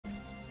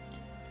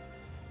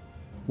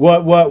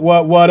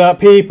What up,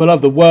 people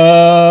of the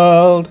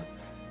world?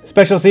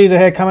 Special Caesar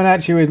here, coming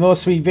at you with more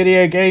sweet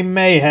video game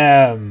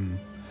mayhem.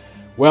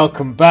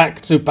 Welcome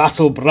back to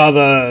Battle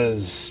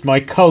Brothers,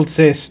 my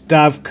cultist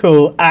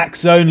Davkul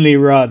axe only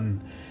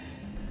run.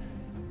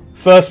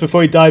 First, before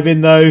we dive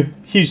in though,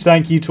 huge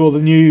thank you to all the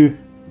new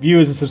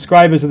viewers and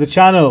subscribers of the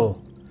channel.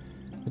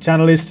 The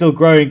channel is still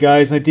growing,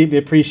 guys, and I deeply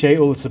appreciate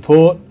all the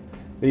support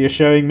that you're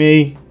showing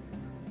me.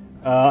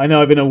 I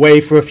know I've been away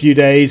for a few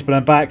days, but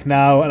I'm back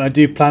now, and I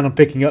do plan on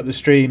picking up the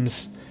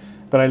streams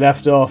that I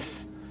left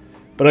off.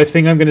 But I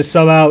think I'm going to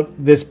sub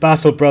out this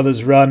Battle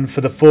Brothers run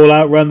for the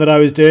Fallout run that I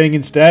was doing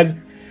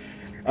instead.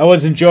 I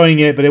was enjoying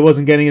it, but it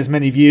wasn't getting as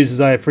many views as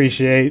I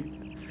appreciate,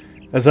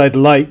 as I'd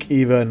like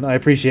even. I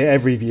appreciate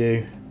every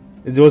view.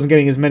 It wasn't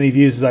getting as many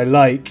views as I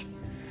like.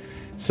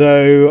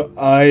 So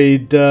I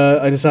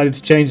decided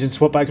to change and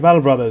swap back to Battle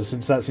Brothers,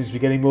 since that seems to be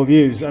getting more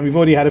views. And we've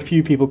already had a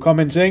few people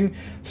commenting,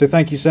 so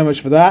thank you so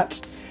much for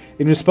that.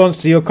 In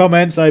response to your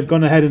comments, I've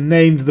gone ahead and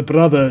named the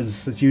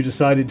brothers that you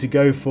decided to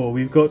go for.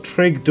 We've got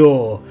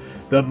Trigdor,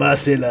 the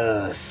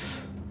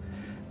Merciless,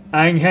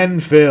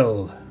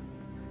 Anghenfil,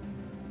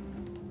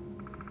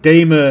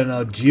 Damon,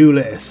 our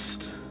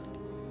duelist,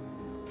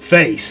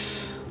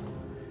 Face,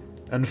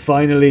 and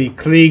finally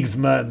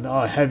Kriegsman,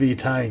 our heavy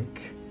tank.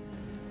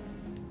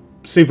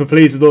 Super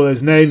pleased with all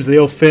those names. They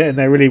all fit and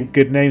they're really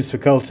good names for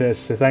cultists,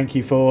 so thank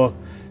you for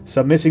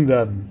submitting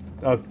them.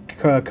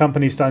 Our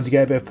company's starting to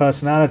get a bit of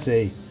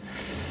personality.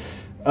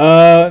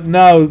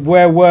 Now,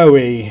 where were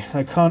we?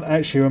 I can't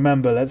actually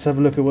remember. Let's have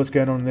a look at what's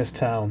going on in this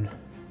town.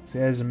 So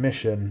there's a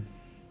mission.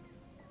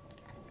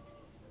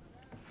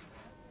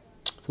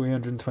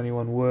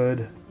 321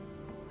 wood.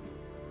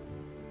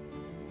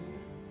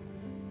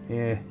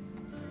 Yeah.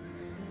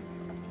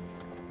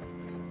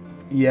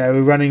 Yeah,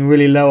 we're running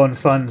really low on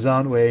funds,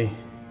 aren't we?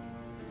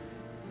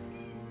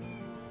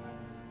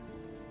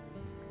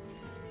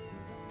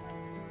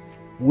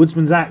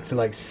 Woodsman's Axe are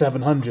like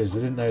 700s. I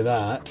didn't know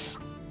that.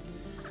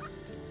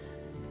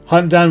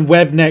 Hunt down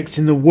webnecks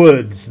in the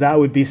woods. That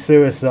would be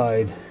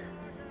suicide.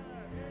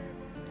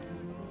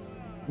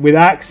 With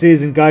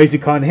axes and guys who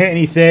can't hit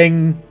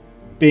anything,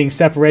 being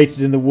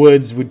separated in the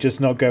woods would just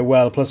not go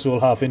well. Plus we're all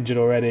half injured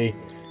already.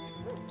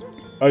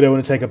 I don't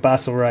want to take a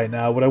battle right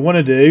now. What I want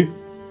to do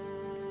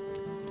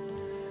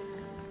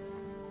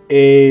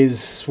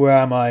is... where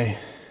am I?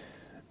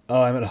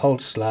 Oh, I'm at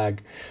Holtslag.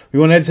 We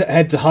want to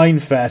head to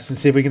Heinfest and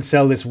see if we can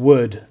sell this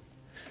wood.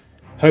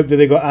 Hope that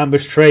they got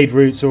ambush trade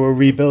routes or a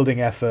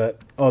rebuilding effort.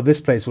 Oh, this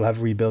place will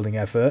have rebuilding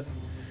effort.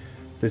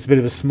 But it's a bit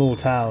of a small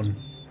town.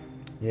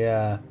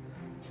 Yeah.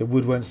 So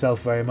wood won't sell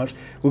for very much.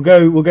 We'll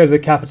go to the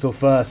capital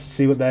first,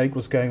 see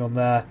what's going on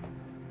there.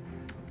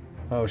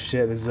 Oh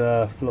shit, there's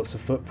lots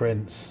of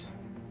footprints.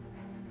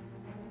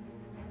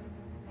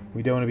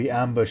 We don't want to be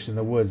ambushed in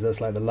the woods. That's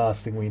like the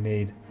last thing we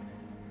need.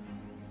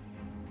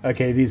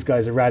 Okay, these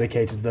guys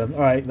eradicated them.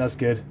 Alright, that's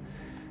good.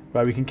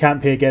 Right, we can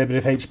camp here, get a bit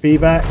of HP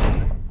back.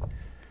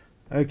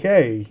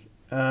 Okay,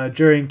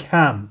 during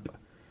camp,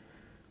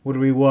 what do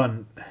we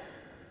want?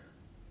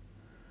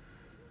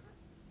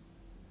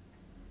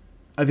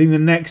 I think the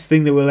next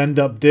thing that we'll end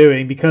up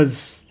doing,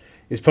 because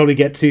it's probably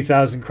get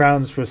 2,000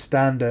 crowns for a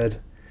standard.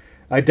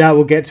 I doubt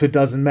we'll get to a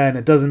dozen men.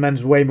 A dozen men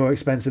is way more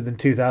expensive than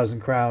 2,000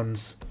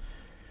 crowns.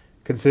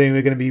 Considering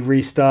we're going to be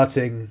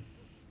restarting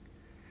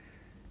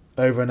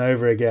over and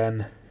over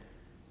again.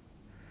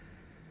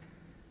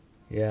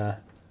 Yeah,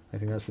 I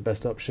think that's the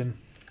best option.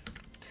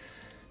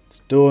 It's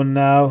dawn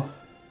now.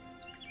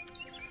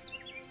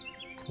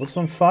 What's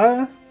on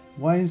fire?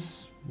 Why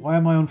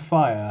am I on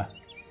fire?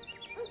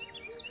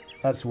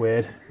 That's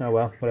weird. Oh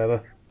well,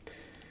 whatever.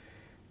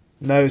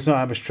 No, it's not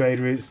ambush trade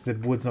routes. The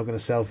wood's not going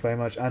to sell very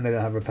much, and they don't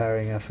have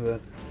repairing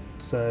effort.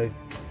 So,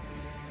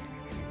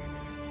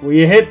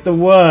 we hit the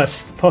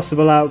worst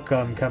possible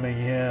outcome coming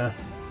here.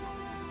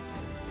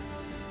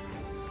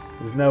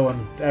 There's no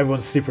one.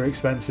 Everyone's super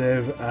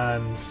expensive,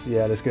 and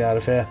yeah, let's get out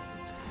of here.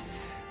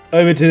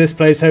 Over to this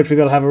place. Hopefully,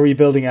 they'll have a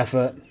rebuilding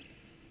effort.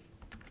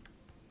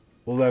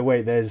 Although,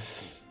 wait,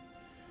 there's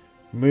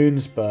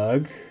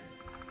Moonsburg.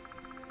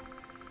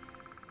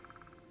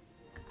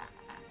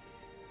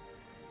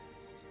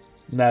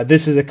 Now,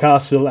 this is a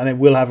castle, and it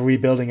will have a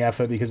rebuilding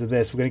effort because of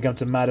this. We're going to come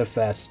to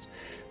Madderfest.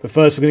 But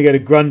first, we're going to go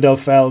to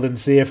Grundelfeld and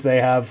see if they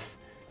have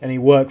any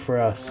work for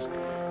us.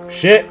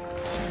 Shit!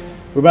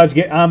 We're about to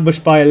get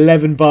ambushed by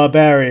 11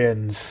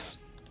 barbarians.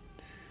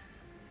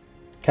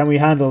 Can we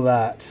handle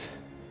that?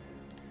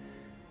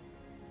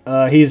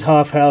 He's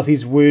half health,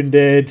 he's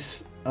wounded.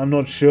 I'm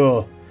not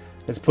sure.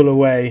 Let's pull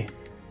away.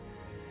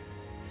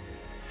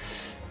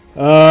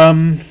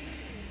 Well,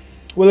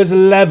 there's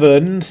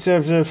 11. So,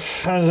 I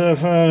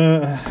think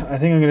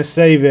I'm going to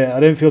save it. I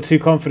don't feel too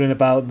confident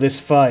about this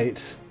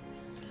fight.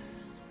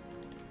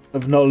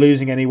 Of not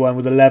losing anyone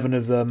with 11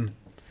 of them.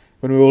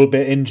 When we're all a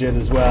bit injured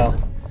as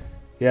well.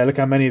 Yeah, look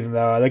how many of them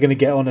there are. They're going to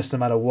get on us no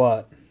matter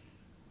what.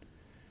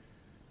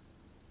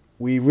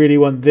 We really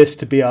want this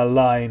to be our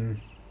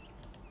line.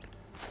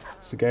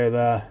 So go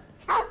there.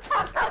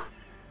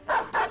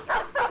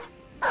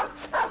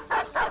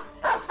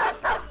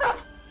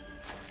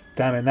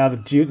 Damn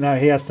it! Now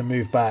he has to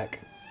move back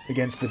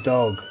against the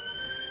dog.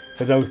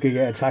 The dog's gonna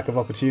get attack of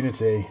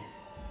opportunity.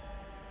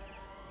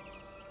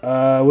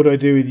 What do I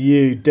do with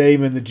you?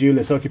 Damon the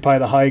duelist, occupy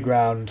the high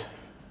ground.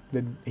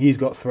 Then he's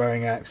got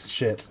throwing axe.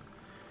 Shit.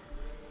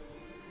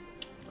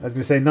 I was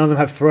going to say none of them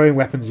have throwing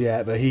weapons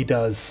yet, but he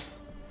does.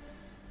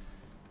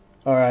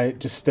 Alright,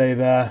 just stay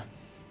there.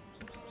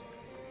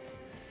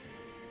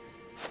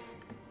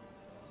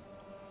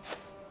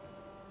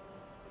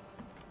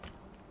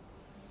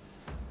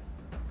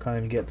 Can't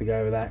even get the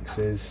guy with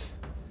axes.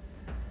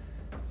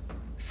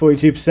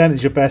 42%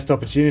 is your best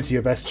opportunity,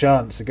 your best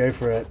chance, so go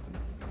for it.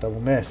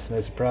 Double miss, no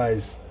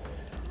surprise.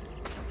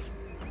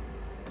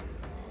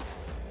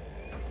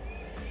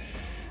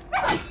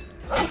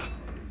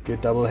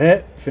 Good double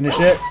hit, finish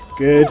it,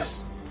 good.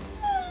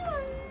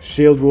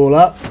 Shield wall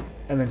up,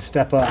 and then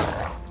step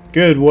up.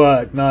 Good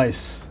work,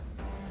 nice.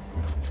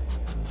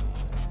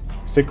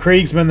 So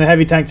Kriegsman, the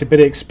heavy tank's a bit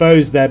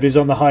exposed there, but he's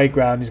on the high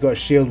ground, he's got a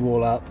shield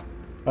wall up.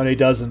 Oh no, he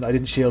doesn't, I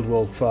didn't shield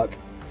wall, fuck.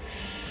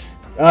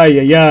 Ah,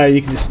 yeah,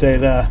 you can just stay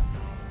there.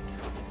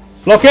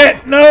 Block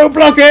it! No,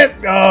 block it!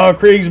 Oh,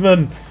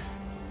 Kriegsman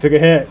took a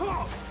hit.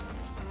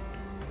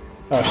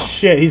 Oh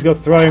shit, he's got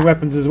throwing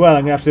weapons as well.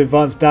 I'm gonna have to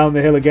advance down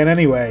the hill again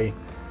anyway.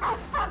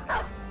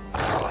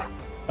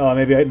 Oh,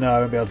 maybe I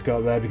won't be able to go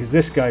up there because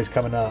this guy's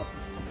coming up.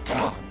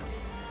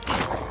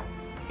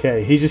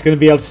 Okay, he's just gonna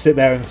be able to sit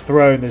there and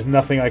throw, and there's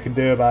nothing I can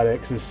do about it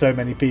because there's so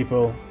many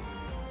people.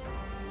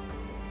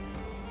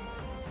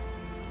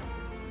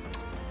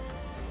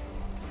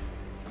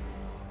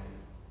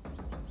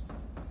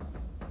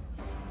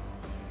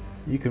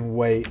 You can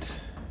wait.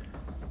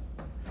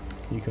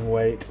 You can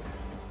wait.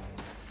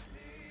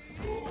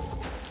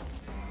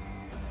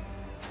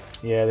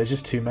 Yeah, there's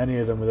just too many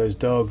of them with those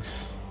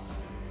dogs.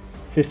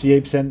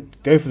 58%.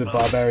 Go for the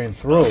barbarian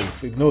throw.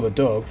 Ignore the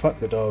dog.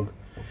 Fuck the dog.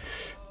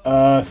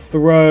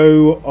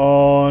 Throw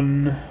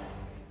on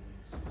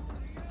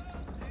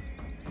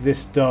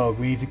this dog.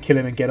 We need to kill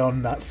him and get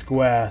on that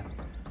square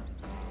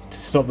to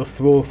stop the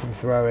thrall from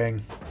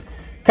throwing.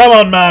 Come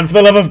on, man! For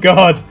the love of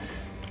God!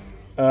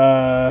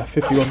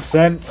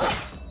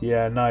 51%.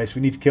 Yeah, nice.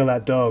 We need to kill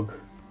that dog.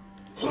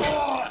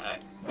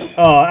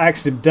 Oh,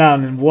 axed him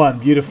down in one.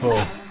 Beautiful.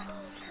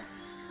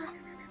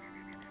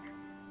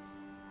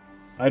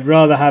 I'd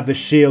rather have the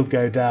shield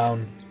go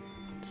down.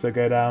 So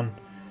go down.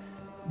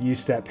 You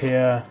step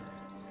here.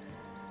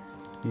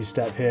 You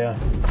step here.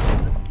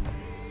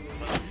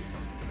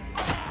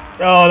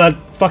 Oh, that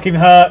fucking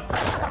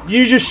hurt.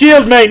 Use your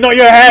shield, mate, not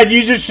your head.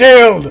 Use your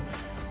shield.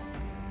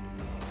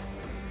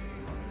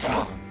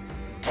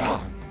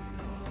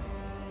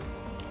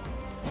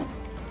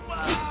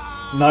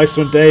 Nice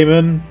one,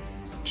 Damon.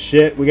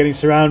 Shit, we're getting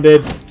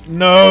surrounded.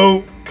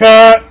 No!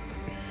 Cut!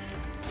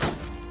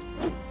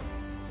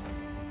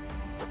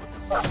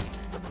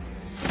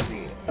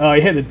 Oh,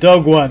 he hit the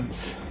dog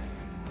once.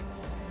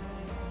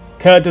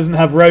 Kurt doesn't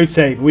have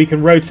rotate, but we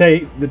can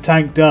rotate. The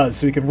tank does,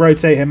 so we can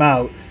rotate him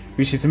out.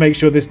 We should to make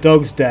sure this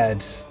dog's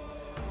dead.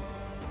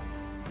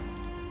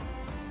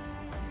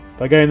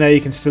 By going there, you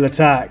can still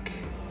attack.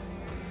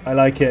 I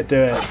like it. Do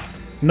it.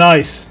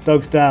 Nice.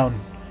 Dog's down.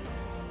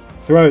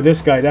 Throw at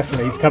this guy,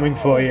 definitely. He's coming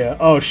for you.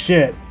 Oh,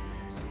 shit.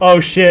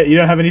 Oh, shit. You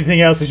don't have anything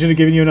else. I should have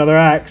given you another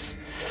axe.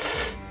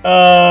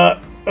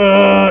 You're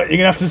going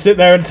to have to sit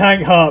there and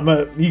tank hard,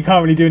 but you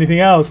can't really do anything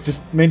else.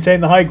 Just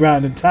maintain the high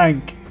ground and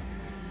tank.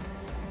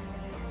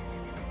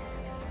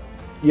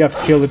 You have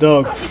to kill the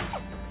dog.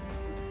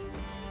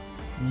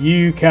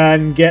 You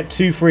can get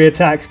 2 free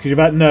attacks because you're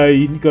about... No,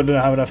 you've got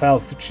to have enough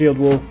health. Shield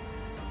wall.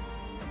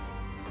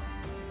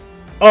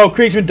 Oh,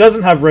 Kriegsman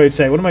doesn't have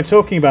rotate. What am I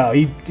talking about?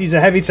 He's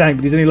a heavy tank,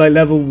 but he's only like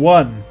level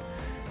 1.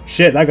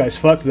 Shit, that guy's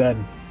fucked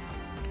then.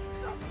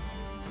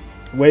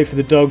 Wait for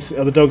the dogs.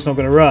 Oh, the dog's not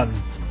going to run.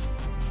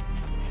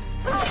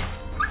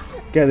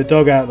 Get the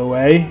dog out of the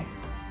way.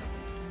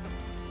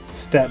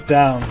 Step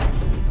down.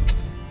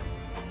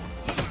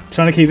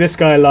 Trying to keep this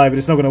guy alive, but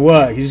it's not going to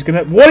work. He's just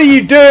going to... What are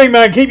you doing,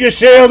 man? Keep your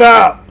shield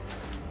up!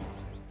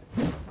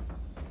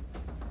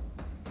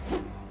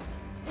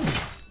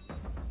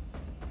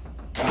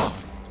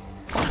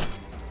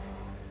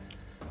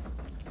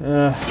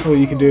 All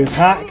you can do is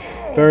hack.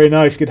 Very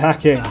nice, good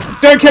hacking.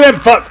 Don't kill him!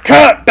 Fuck!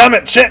 Kurt! Damn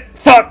it! Shit!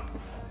 Fuck!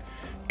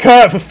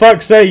 Kurt, for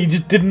fuck's sake, he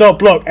just did not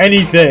block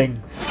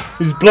anything.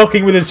 He was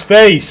blocking with his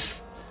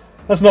face.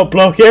 That's not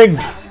blocking.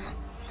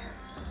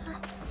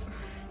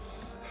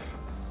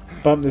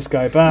 Bump this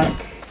guy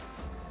back.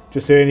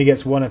 Just so he only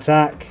gets 1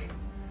 attack.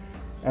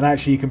 And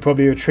actually you can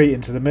probably retreat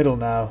into the middle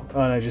now.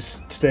 Oh no,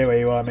 just stay where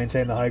you are.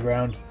 Maintain the high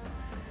ground.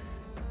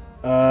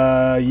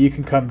 You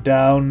can come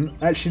down.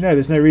 Actually no,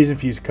 there's no reason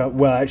for you to cut.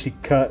 Well, actually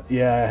cut.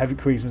 Yeah, Heavy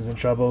Kriegsman's in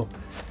trouble.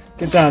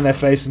 Get down their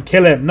face and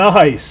kill him.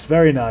 Nice!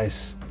 Very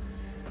nice.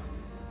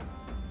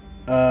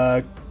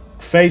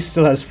 Face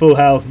still has full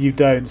health. You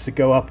don't, so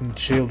go up and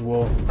shield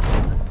wall.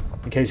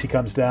 In case he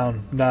comes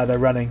down. Nah, they're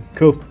running.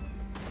 Cool.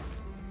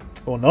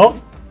 Or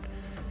not.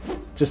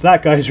 Just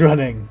that guy's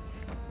running.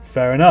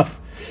 Fair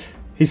enough.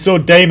 He saw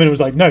Damon and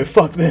was like, no,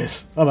 fuck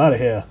this. I'm out of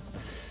here.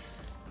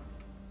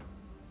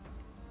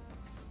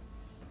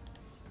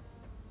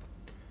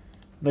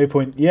 No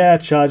point. Yeah,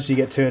 charge. You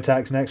get 2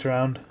 attacks next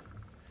round.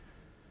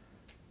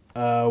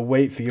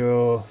 Wait for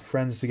your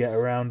friends to get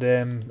around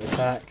him.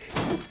 Attack.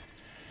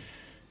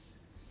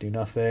 Do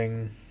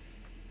nothing.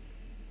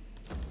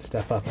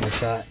 Step up and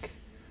attack.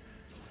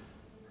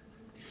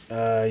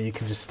 You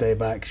can just stay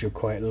back because you're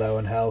quite low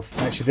on health.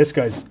 Actually, this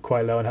guy's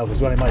quite low on health as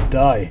well. He might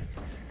die.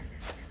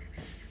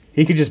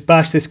 He could just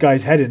bash this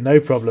guy's head in, no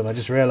problem. I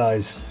just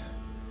realised.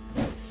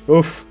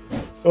 Oof.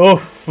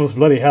 Oof.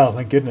 Bloody hell,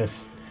 thank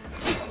goodness.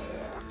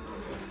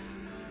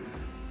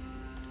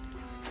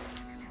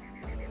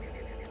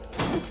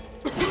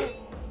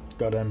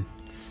 Got him.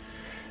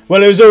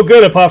 Well, it was all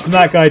good apart from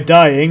that guy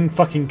dying.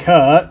 Fucking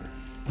Kurt.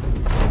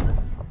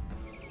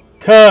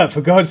 Kurt,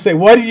 for God's sake,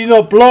 why did you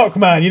not block,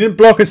 man? You didn't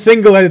block a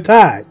single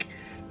attack.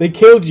 They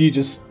killed you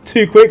just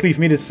too quickly for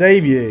me to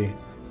save you.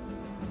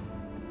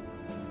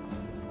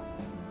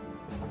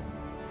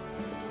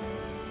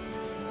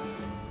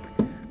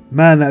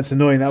 Man, that's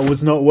annoying. That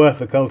was not worth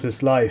the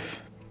cultist's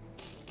life.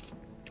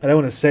 I don't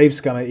want to save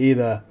scum it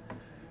either.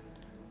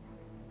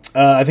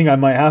 I think I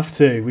might have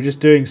to. We're just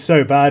doing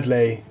so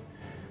badly.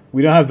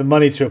 We don't have the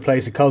money to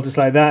replace a cultist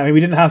like that. I mean, we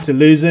didn't have to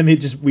lose him. We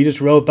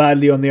just rolled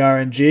badly on the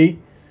RNG.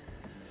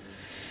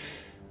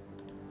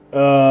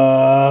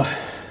 But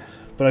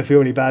I feel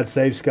really bad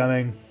save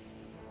scumming.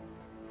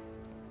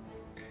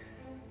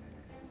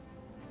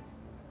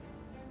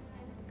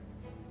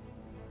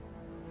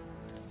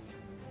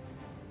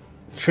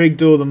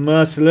 Trigdor the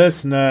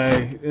Merciless? No.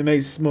 It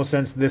makes more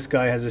sense that this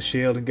guy has a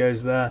shield and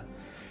goes there.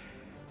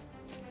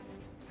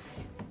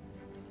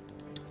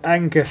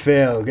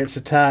 Ankerfill gets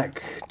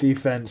attack,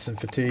 defense, and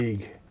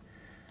fatigue.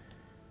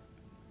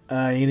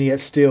 You're going to get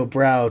Steel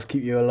Brow to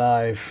keep you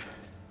alive.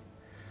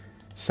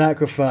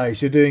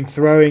 Sacrifice. You're doing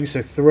throwing,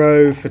 so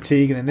throw,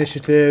 fatigue, and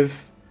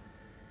initiative.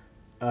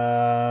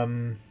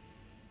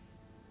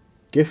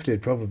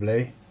 Gifted,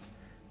 probably.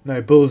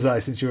 No, bullseye,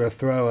 since you're a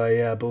thrower.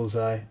 Yeah,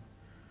 bullseye.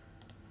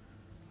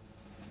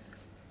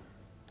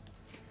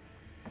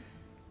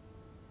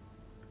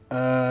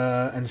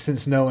 And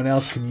since no one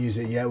else can use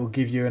it yet, we'll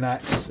give you an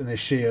axe and a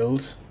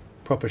shield.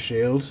 Proper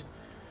shield.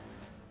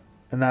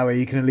 And that way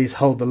you can at least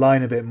hold the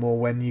line a bit more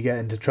when you get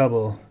into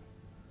trouble.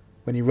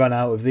 When you run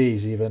out of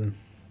these, even.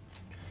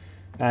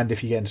 And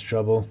if you get into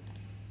trouble.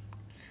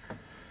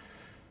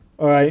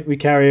 Alright, we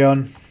carry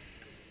on.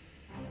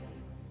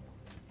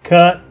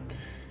 Cut!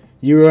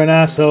 You were an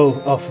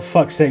asshole. Oh, for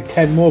fuck's sake,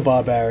 10 more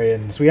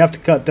barbarians. We have to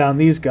cut down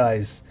these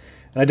guys.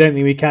 And I don't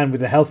think we can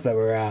with the health that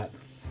we're at.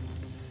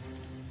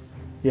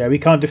 Yeah, we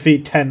can't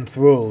defeat 10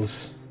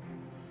 thralls.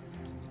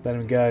 Let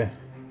them go.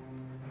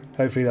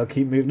 Hopefully they'll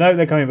keep moving. No,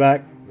 they're coming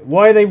back.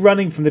 Why are they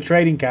running from the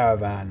trading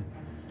caravan?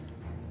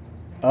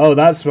 Oh,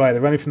 that's right.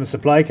 They're running from the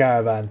supply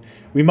caravan.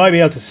 We might be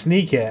able to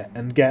sneak it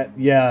and get...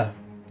 Yeah.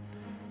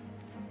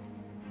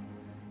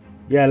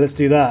 Yeah, let's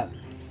do that.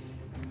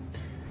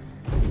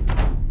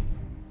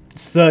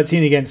 It's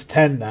 13 against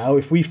 10 now.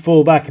 If we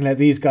fall back and let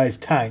these guys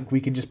tank,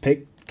 we can just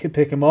pick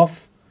them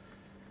off.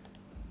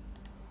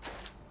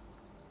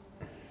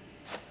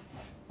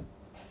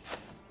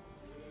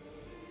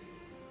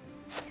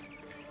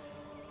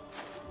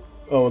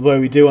 Oh, although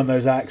we do want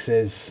those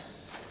axes.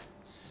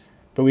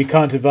 But we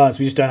can't advance,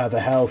 we just don't have the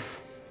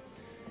health.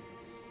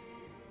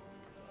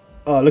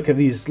 Oh, look at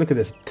these, look at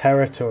this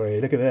territory.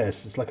 Look at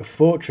this, it's like a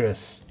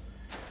fortress.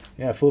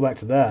 Yeah, fall back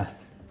to there.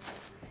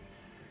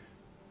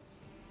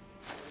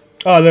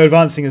 Oh, they're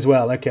advancing as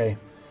well, okay.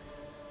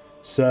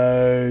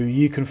 So,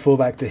 you can fall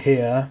back to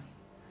here.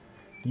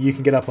 You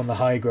can get up on the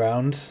high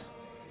ground.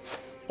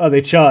 Oh,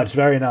 they charged,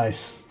 very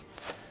nice.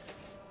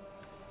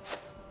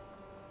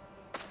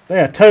 They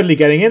are totally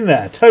getting in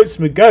there. Totes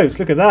my goats.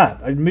 Look at that.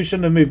 I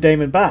shouldn't have moved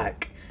Damon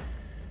back.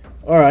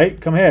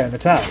 Alright, come here and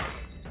attack.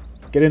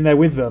 Get in there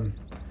with them.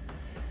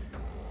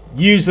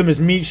 Use them as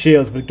meat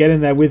shields, but get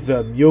in there with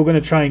them. You're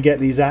going to try and get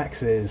these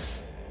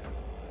axes.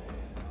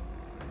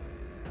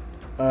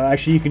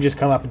 Actually, you can just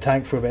come up and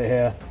tank for a bit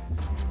here.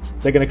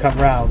 They're going to come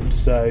round,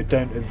 so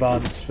don't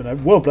advance for no...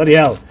 Whoa, bloody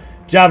hell.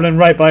 Javelin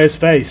right by his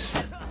face.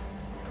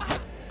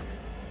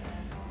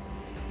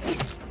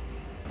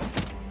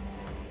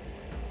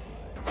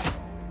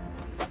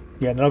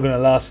 Yeah, they're not going to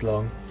last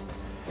long.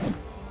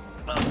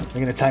 They're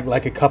going to tank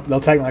like a couple. They'll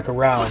tank like a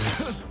round.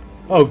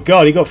 Oh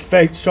god, he got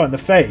shot in the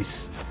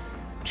face.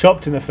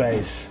 Chopped in the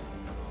face.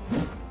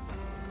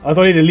 I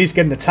thought he'd at least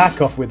get an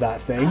attack off with that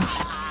thing.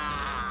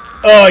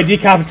 Oh, he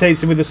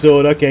decapitates him with the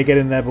sword. Okay, get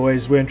in there,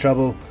 boys. We're in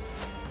trouble.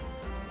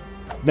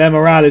 Their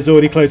morale is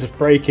already close to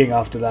breaking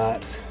after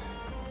that.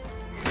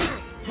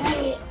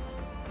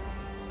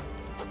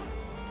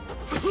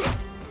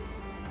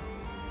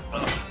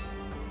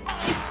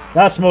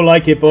 That's more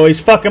like it,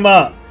 boys. Fuck him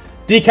up.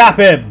 Decap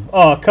him.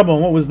 Oh, come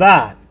on. What was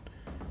that?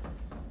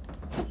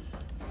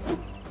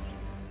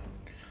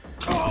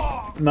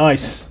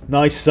 Nice.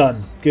 Nice,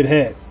 son. Good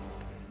hit.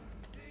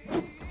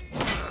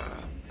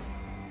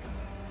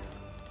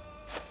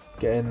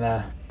 Get in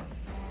there.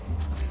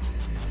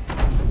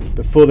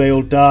 Before they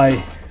all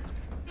die.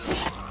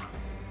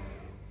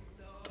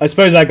 I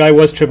suppose that guy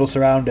was triple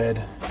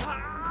surrounded.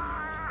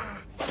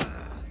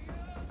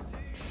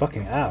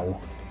 Fucking ow.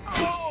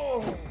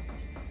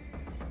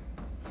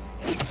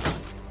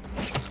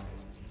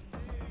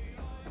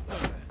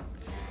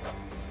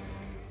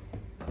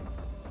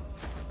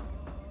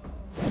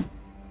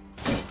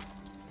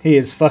 He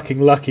is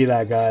fucking lucky,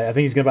 that guy. I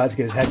think he's about to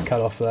get his head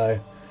cut off, though.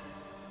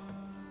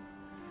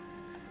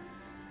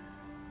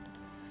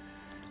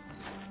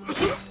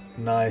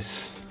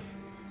 Nice.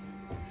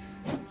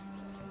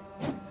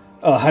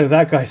 Oh, how did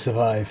that guy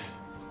survive?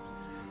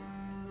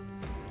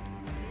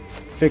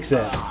 Fix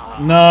it.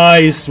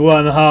 Nice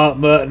one,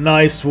 Hartmut.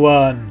 Nice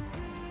one.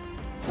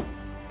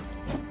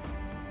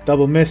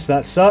 Double miss.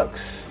 That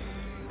sucks.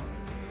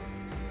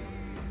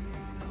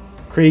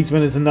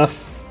 Kriegsman has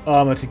enough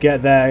armor to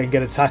get there and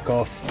get attack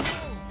off.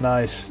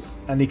 Nice.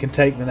 And he can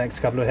take the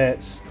next couple of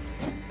hits.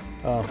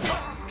 Oh,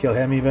 kill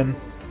him even.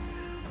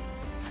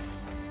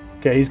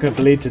 Okay, he's going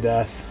to bleed to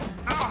death.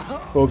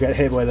 Or get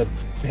hit with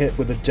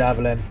a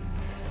javelin.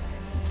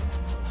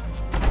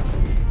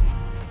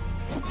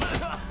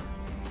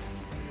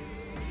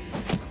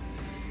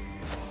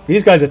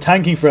 These guys are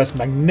tanking for us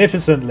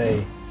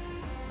magnificently.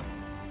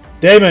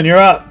 Damon, you're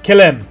up. Kill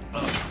him.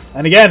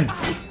 And again.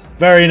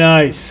 Very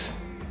nice.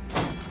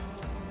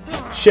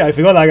 Shit, I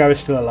forgot that guy was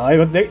still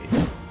alive.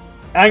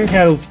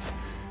 Anghen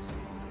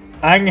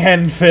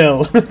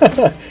Phil.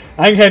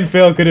 Anghen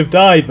Phil could have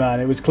died,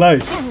 man. It was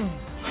close.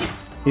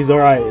 He's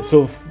alright. It's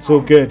all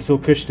good. It's all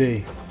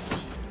cushy.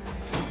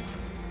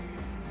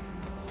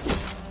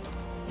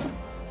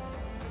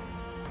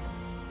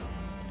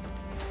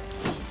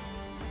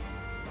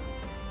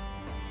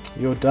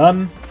 You're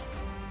done.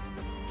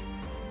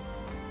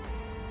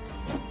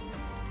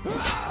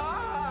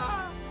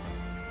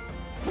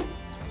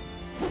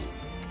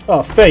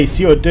 Oh, Face,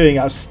 you're doing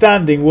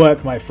outstanding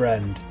work, my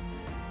friend.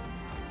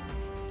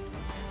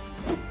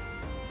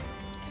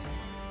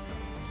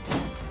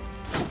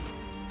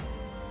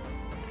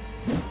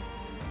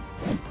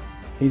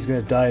 He's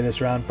going to die this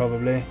round,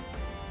 probably.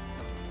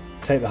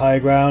 Take the high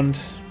ground.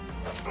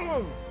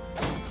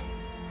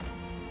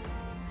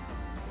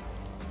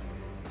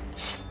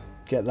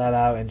 Get that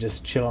out and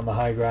just chill on the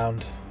high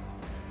ground.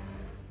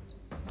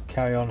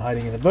 Carry on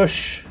hiding in the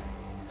bush.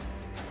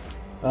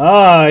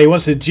 Ah, he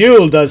wants a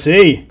duel, does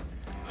he?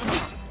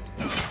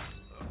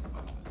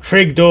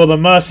 Trigdor the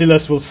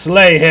Merciless will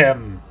slay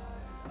him.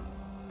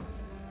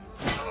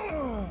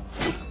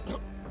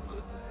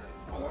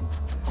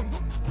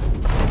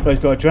 Oh, he's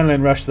got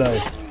adrenaline rush though.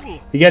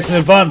 He gets an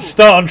advanced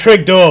start on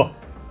Trigdor.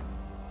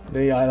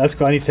 Yeah, that's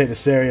good. I need to take this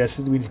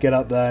serious. We need to get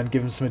up there and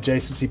give him some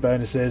adjacency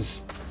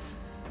bonuses.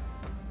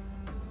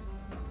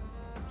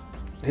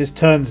 His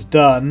turn's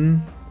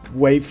done.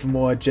 Wait for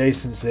more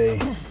adjacency.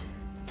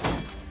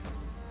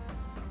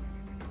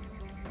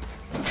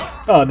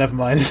 Oh, never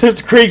mind.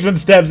 Kriegsman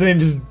steps in and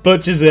just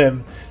butchers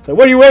him. So,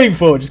 what are you waiting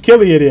for? Just kill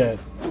the idiot.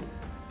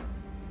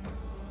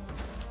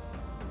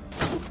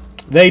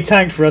 They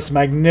tanked for us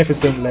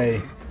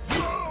magnificently.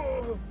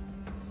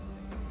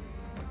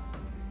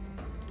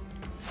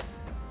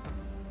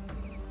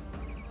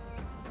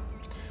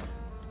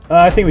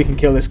 I think we can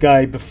kill this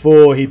guy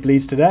before he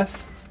bleeds to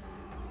death.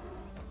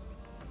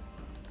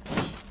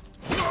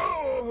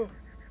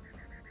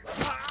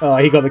 Oh,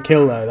 he got the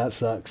kill though. That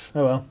sucks.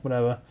 Oh well,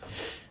 whatever.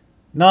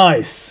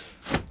 Nice.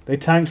 They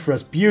tanked for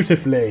us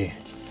beautifully.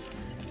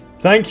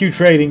 Thank you,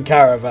 Trading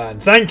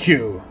Caravan. Thank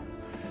you.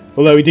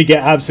 Although we did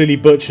get absolutely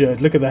butchered.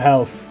 Look at the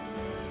health.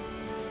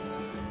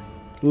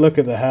 Look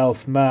at the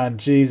health, man.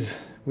 Jeez,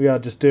 we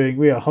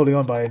are holding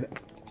on by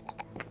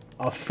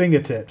our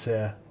fingertips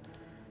here.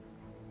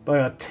 By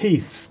our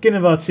teeth, skin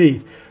of our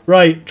teeth.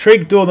 Right,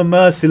 Trigdor the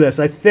Merciless.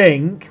 I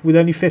think with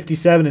only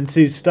 57 and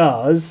 2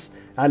 stars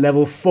at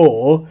level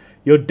 4.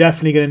 You're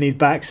definitely going to need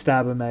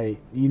Backstabber, mate.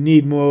 You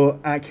need more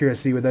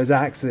accuracy with those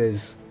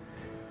axes.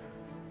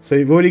 So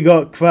you've already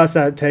got Fast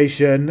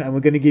Adaptation, and we're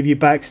going to give you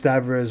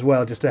Backstabber as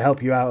well, just to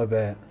help you out a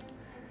bit.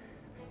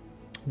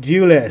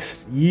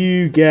 Duelist,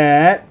 you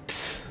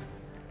get...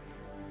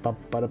 I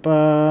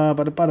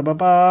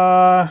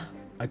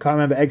can't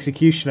remember.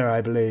 Executioner,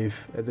 I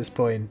believe, at this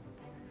point.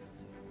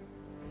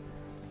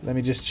 Let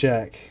me just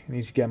check. I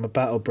need to get my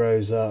Battle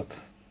Bros up.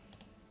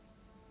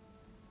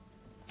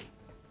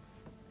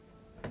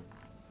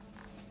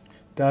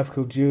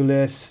 Davkul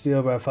Cultist,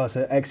 Steelbow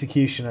Faster,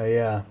 Executioner,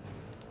 yeah.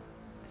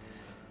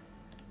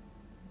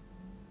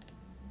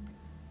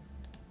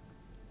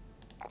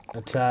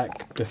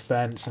 Attack,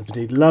 defense, and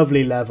fatigue.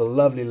 Lovely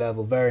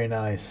level, very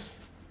nice.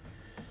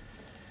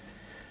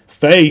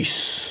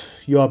 Face!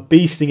 You are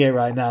beasting it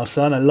right now,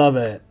 son. I love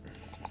it.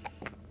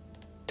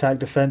 Attack,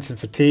 defense, and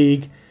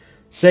fatigue.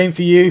 Same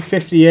for you,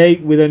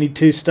 58 with only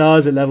 2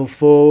 stars at level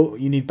 4.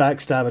 You need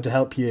Backstabber to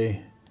help you.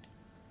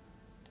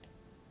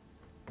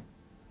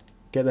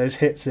 Get those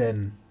hits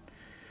in.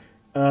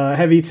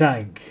 Heavy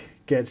tank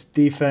gets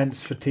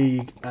defense,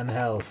 fatigue, and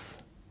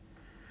health.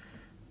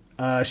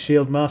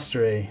 Shield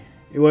mastery.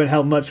 It won't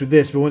help much with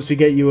this, but once we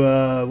get you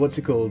a what's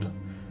it called?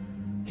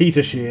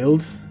 Heater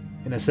shield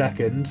in a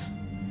second,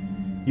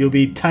 you'll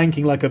be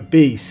tanking like a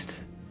beast.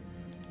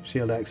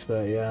 Shield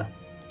expert, yeah.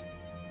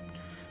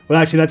 Well,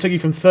 actually, that took you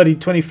from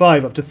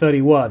 25 up to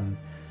 31.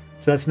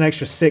 So that's an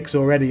extra 6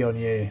 already on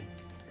you.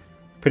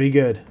 Pretty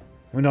good.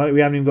 We haven't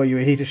even got you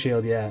a heater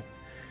shield yet.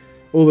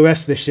 All the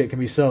rest of this shit can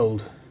be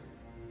sold.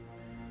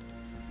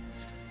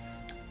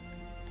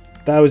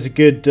 That was a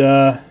good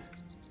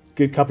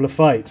couple of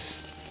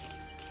fights.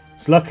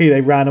 It's lucky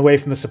they ran away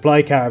from the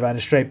supply caravan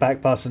and straight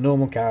back past the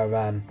normal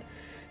caravan.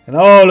 And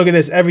oh, look at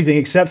this, everything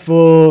except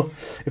for...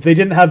 If they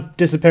didn't have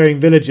disappearing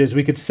villagers,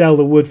 we could sell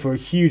the wood for a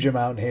huge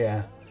amount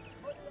here.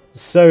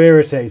 So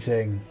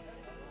irritating.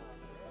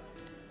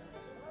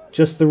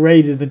 Just the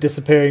raided and the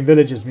disappearing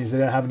villagers means they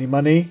don't have any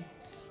money.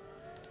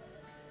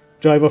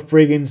 Drive off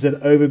brigands at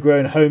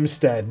overgrown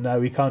homestead. No,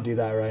 we can't do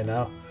that right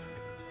now.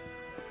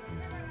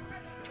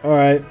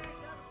 Alright.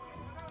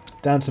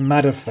 Down to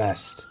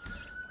Matterfest.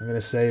 I'm going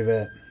to save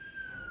it.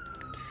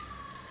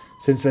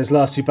 Since those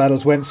last 2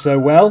 battles went so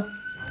well.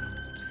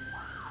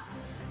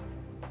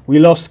 We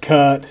lost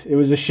Kurt. It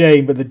was a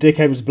shame, but the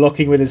dickhead was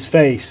blocking with his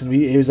face. And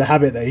it was a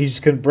habit that he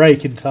just couldn't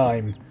break in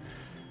time.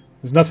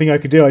 There's nothing I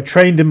could do. I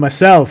trained him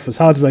myself as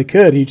hard as I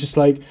could. He just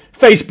like,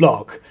 face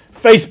block!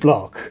 Face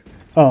block!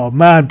 Oh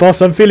man,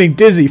 boss, I'm feeling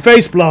dizzy.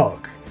 Face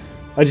block!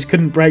 I just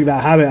couldn't break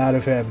that habit out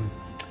of him.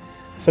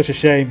 Such a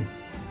shame.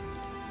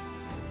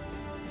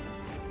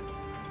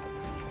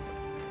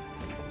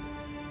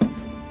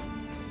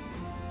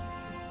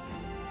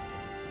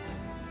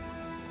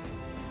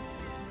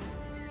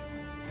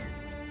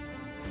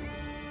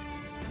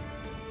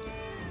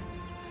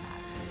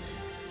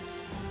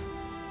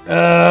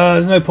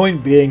 There's no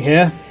point being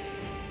here.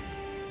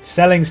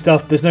 Selling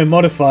stuff, there's no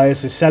modifiers,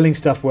 so selling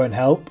stuff won't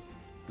help.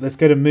 Let's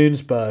go to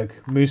Mooseburg.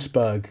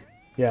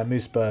 Yeah,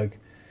 Mooseburg.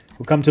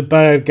 We'll come to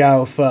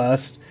Bergau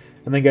first,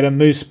 and then go to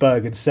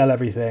Mooseburg and sell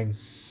everything.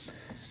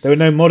 There were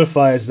no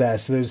modifiers there,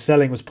 so the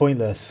selling was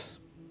pointless.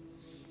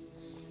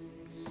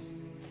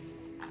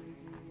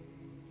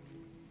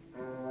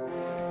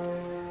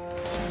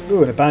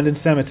 Ooh, an abandoned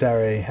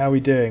cemetery. How are we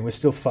doing? We're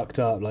still fucked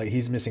up. Like,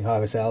 he's missing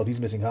half his health,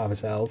 he's missing half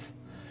his health.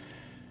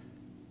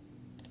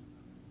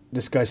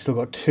 This guy's still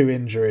got 2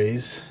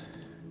 injuries.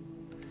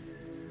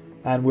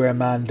 And we're a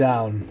man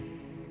down.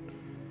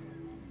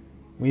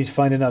 We need to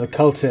find another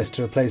cultist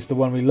to replace the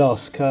one we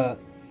lost, Kurt.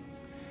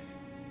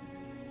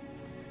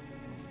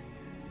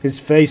 His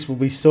face will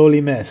be sorely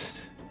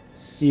missed.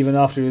 Even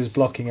after he was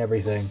blocking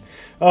everything.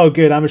 Oh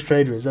good, Amish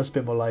trader is. That's a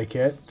bit more like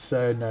it.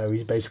 So no,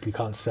 we basically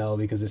can't sell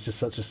because it's just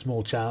such a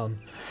small town.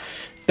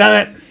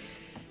 Damn it!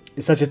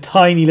 It's such a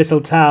tiny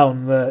little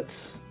town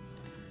that...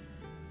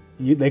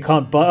 they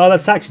can't buy... Oh,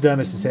 that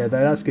taxidermist is here though.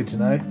 That's good to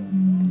know.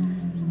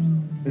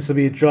 This will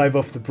be a drive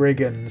off the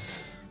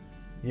brigands.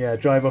 Yeah,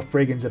 drive off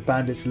brigands at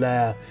Bandit's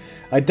Lair.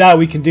 I doubt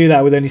we can do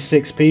that with only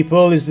 6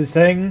 people, is the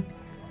thing.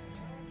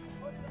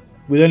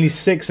 With only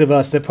 6 of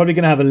us, they're probably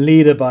going to have a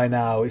leader by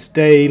now. It's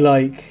day,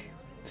 like...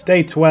 It's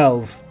day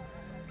 12.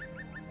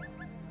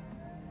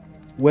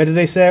 Where did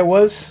they say it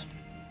was?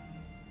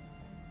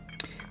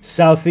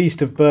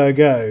 Southeast of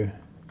Burgo.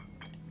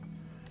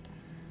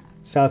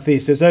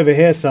 Southeast. So it's over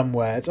here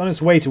somewhere. It's on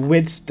its way to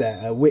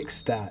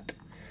Wickstadt.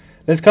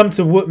 Let's come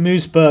to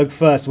Mooseburg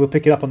first. We'll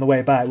pick it up on the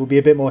way back. We'll be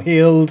a bit more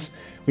healed.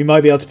 We might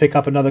be able to pick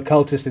up another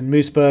cultist in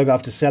Mooseburg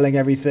after selling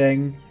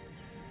everything.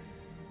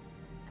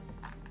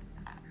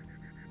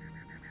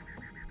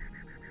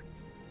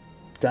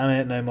 Damn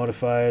it, no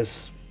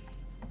modifiers.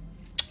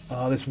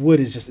 Oh, this wood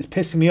is just... It's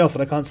pissing me off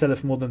and I can't sell it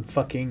for more than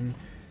fucking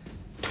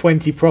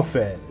 20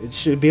 profit. It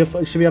should be up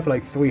at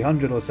like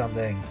 300 or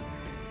something.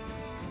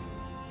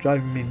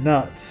 Driving me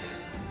nuts.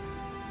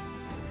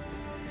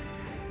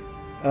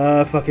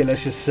 Fuck it,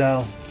 let's just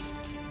sell.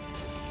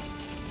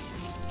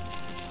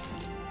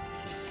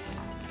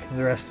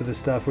 The rest of the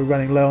stuff. We're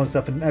running low on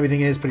stuff and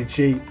everything is pretty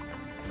cheap.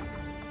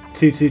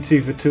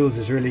 222 for tools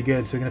is really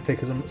good, so we're going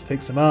to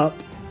pick some up.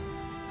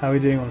 How are we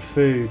doing on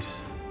food?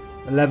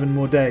 11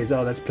 more days.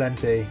 Oh, that's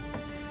plenty.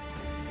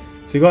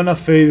 So we've got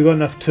enough food, we've got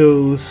enough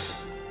tools.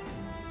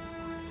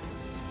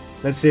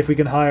 Let's see if we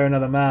can hire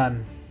another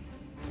man.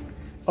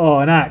 Oh,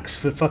 an axe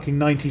for fucking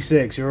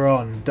 96. You're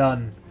on.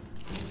 Done.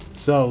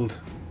 Sold.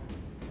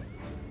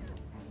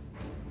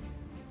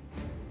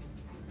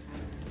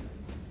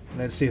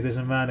 Let's see if there's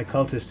a man, a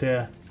cultist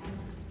here.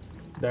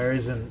 There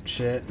isn't.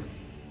 Shit.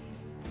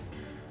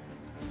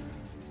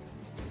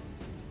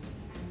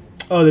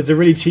 Oh, there's a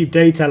really cheap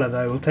day teller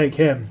though. We'll take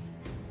him.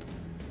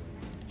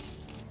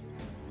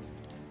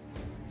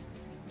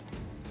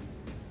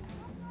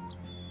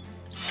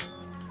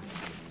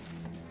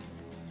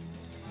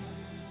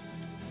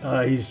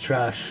 He's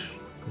trash.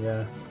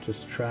 Yeah,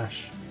 just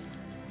trash.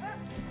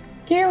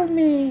 Kill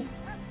me!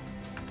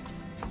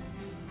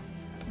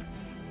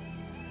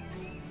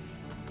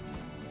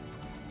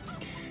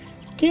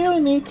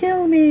 Kill me,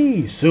 kill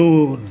me!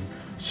 Soon!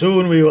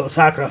 Soon we will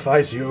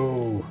sacrifice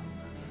you!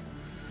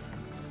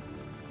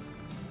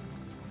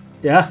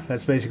 Yeah,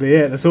 that's basically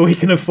it. That's all we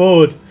can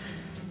afford.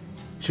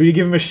 Should we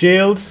give him a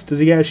shield? Does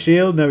he get a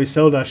shield? No, we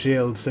sold our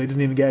shield, so he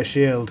doesn't even get a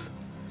shield.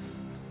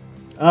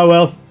 Oh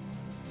well.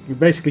 You're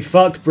basically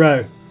fucked,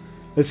 bro.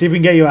 Let's see if we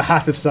can get you a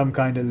hat of some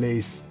kind at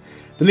least.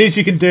 The least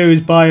we can do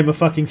is buy him a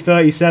fucking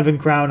 37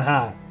 crown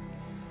hat.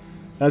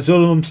 That's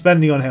all I'm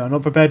spending on him. I'm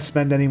not prepared to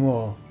spend any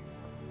more.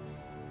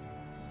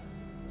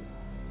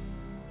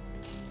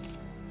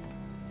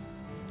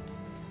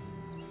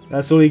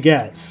 That's all he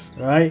gets,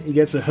 right? He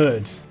gets a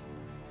hood.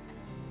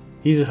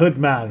 He's a hood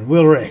man,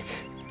 Wilric.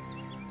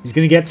 He's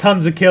going to get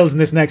tons of kills in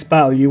this next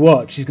battle, you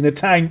watch. He's going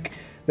to tank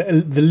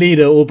the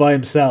leader all by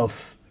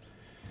himself.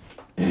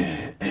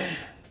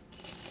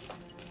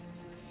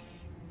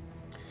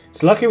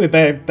 It's lucky we're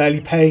barely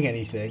paying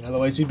anything,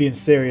 otherwise we'd be in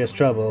serious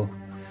trouble.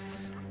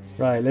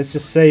 Right, let's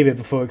just save it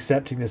before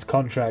accepting this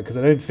contract, because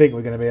I don't think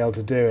we're going to be able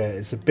to do it.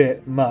 It's a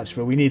bit much,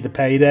 but we need the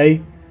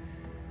payday.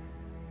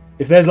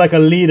 If there's like a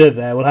leader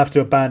there, we'll have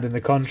to abandon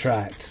the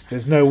contract.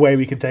 There's no way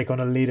we can take on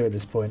a leader at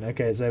this point.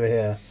 Okay, it's over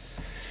here.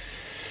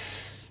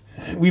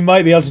 We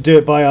might be able to do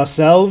it by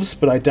ourselves,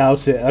 but I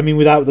doubt it. I mean,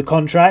 without the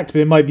contract,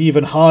 but it might be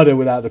even harder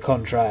without the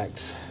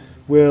contract.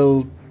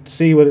 We'll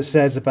see what it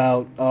says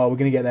about... Oh, we're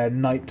going to get there at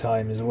night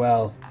time as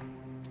well.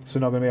 So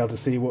we're not going to be able to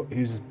see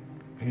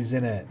who's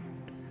in it.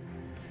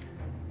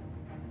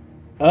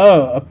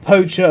 Oh, a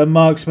poacher, a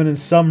marksman, and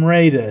some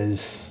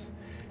raiders.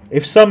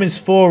 If some is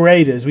 4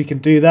 raiders, we can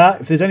do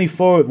that. If there's only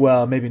 4...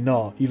 Well, maybe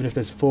not. Even if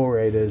there's 4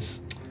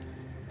 raiders.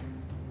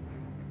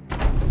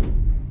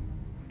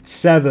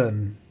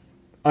 7.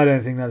 I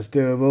don't think that's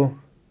doable.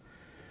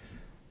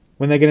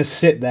 When they're going to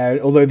sit there,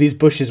 although these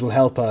bushes will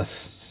help us.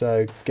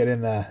 So, get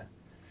in there.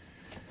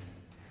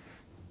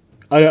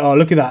 Oh,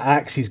 look at that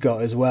axe he's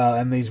got as well.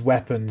 And these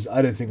weapons.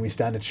 I don't think we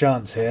stand a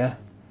chance here.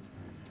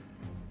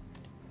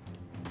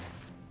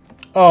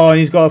 Oh, and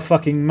he's got a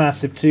fucking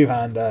massive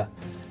 2-hander.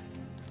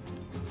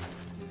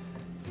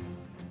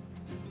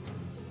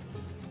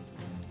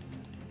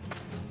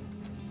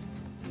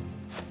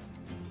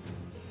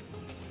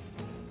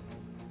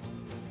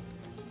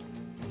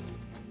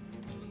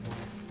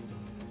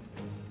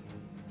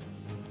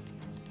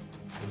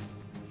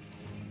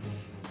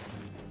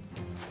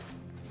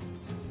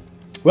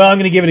 Well, I'm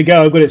going to give it a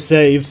go. I've got it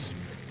saved.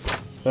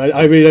 But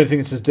I really don't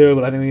think this is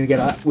doable. I think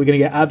we're going to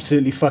get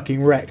absolutely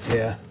fucking wrecked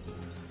here.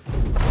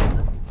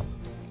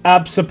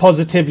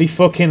 Abso-positively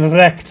fucking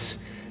wrecked.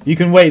 You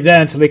can wait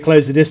there until they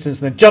close the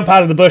distance and then jump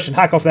out of the bush and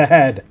hack off their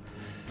head.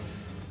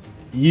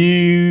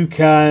 You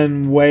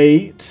can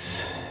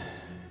wait.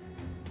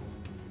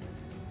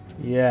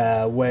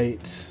 Yeah,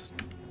 wait.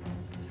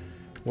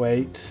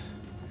 Wait.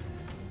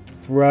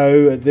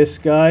 Throw at this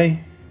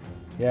guy.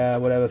 Yeah,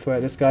 whatever. Throw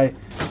at this guy.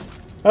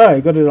 Oh,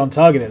 you got it on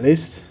target at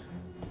least.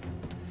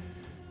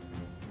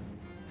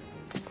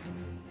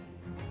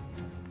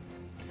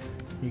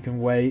 You can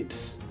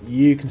wait.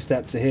 You can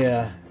step to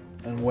here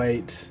and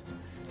wait.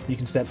 You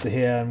can step to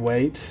here and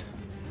wait.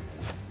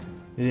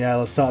 Yeah,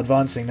 let's start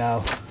advancing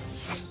now.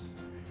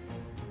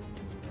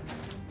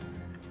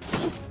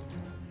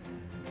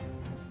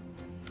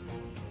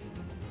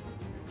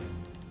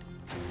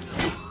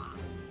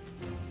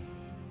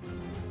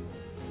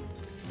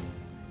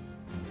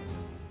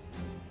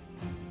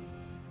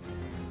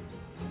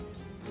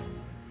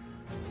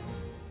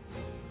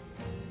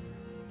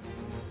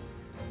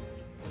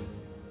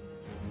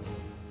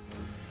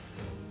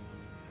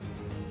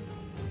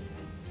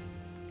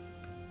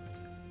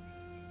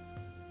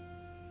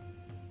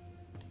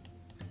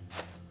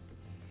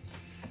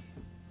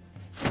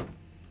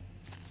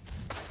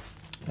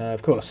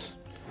 Of course.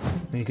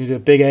 You can do a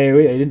big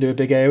AoE. They didn't do a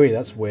big AoE.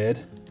 That's weird.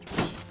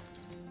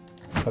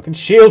 Fucking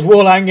shield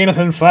wall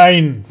and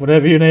fine.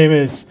 Whatever your name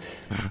is.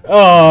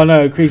 Oh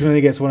no, Kriegsman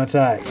only gets 1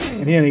 attack.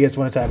 And he only gets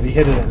 1 attack, but he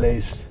hit it at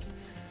least.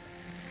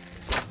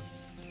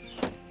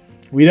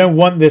 We don't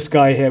want this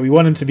guy here. We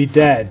want him to be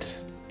dead.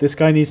 This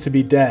guy needs to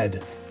be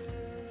dead.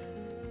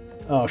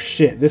 Oh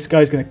shit. This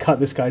guy's going to cut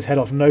this guy's head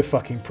off. No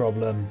fucking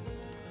problem.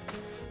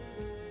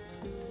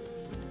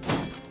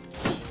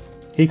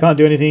 He can't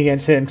do anything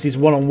against him because he's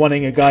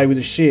one-on-oneing a guy with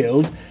a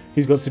shield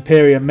who's got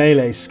superior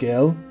melee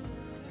skill.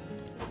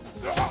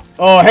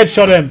 Oh,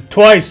 headshot him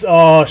twice.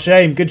 Oh,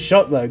 shame. Good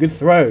shot, though. Good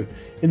throw.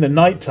 In the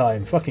night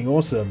time. Fucking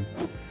awesome.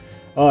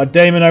 Oh,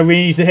 Damon, I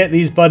really need to hit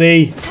these,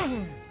 buddy.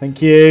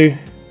 Thank you.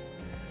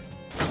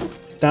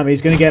 Damn it,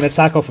 he's going to get an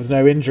attack off with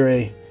no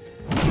injury.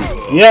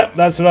 Yep,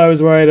 that's what I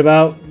was worried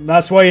about.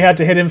 That's why you had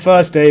to hit him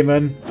first,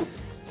 Damon.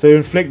 So you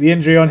inflict the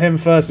injury on him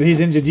first, but he's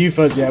injured you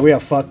first. Yeah, we are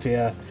fucked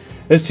here.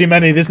 There's too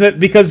many. There's no,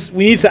 because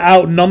we need to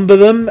outnumber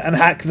them and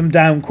hack them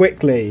down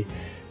quickly.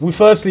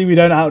 Firstly, we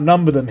don't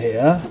outnumber them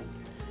here.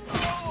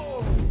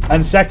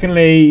 And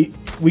secondly,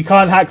 we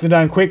can't hack them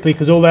down quickly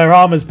because all their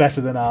armor's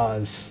better than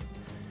ours.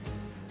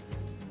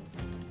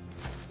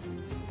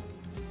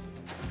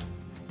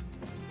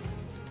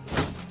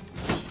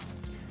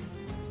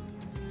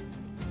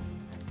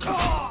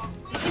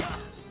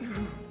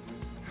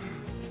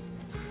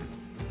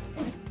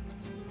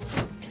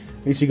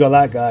 At least we got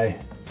that guy.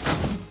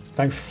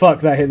 Thank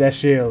fuck that hit their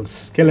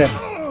shields. Kill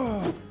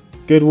him.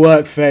 Good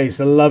work, Face.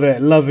 I love it.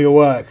 Love your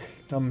work.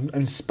 I'm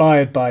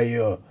inspired by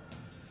you.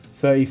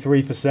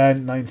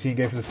 33%. 19.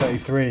 Go for the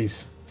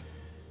 33s.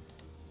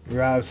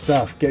 You're out of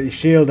stuff. Get your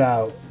shield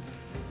out.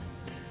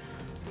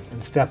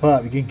 and step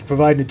up. You can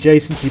provide an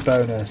adjacency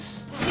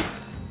bonus.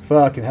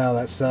 Fucking hell,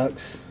 that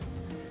sucks.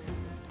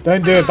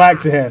 Don't do it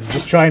back to him.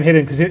 Just try and hit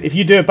him, because if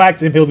you do it back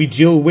to him, he'll be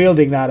dual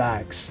wielding that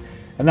axe,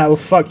 and that will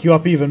fuck you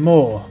up even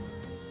more.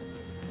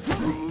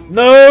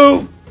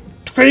 No!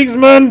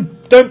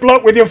 Kriegsman! Don't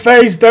block with your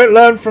face! Don't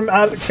learn from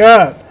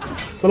Kurt!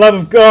 For the love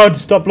of God,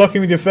 stop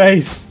blocking with your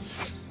face!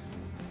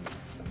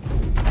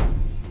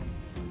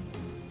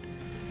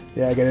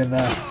 Yeah, get in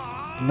there.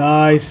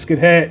 Nice, good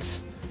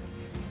hits.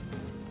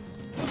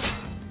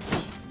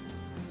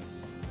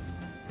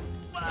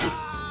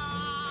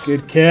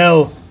 Good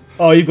kill.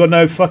 Oh, you've got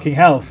no fucking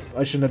health.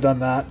 I shouldn't have done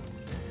that.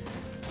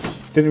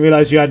 Didn't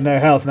realise you had no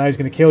health. Now he's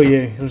going to kill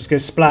you. He'll just go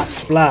splat,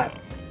 splat.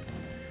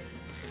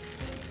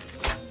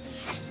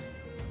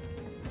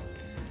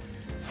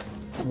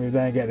 Move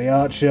there and get the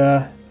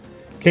archer.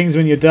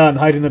 Kingsman, you're done.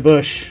 Hide in the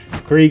bush.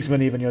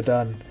 Kriegsman, even, you're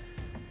done.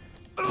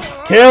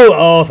 Kill!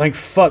 Oh, thank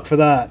fuck for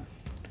that.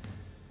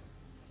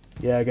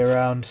 Yeah, go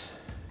around.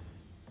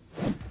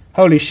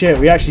 Holy shit,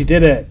 we actually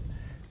did it.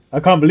 I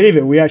can't believe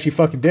it. We actually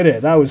fucking did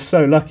it. That was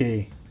so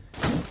lucky.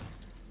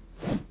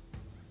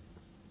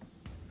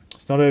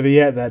 It's not over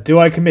yet there. Do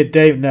I commit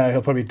Dave? No,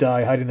 he'll probably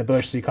die. Hide in the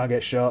bush so you can't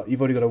get shot.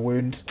 You've already got a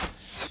wound.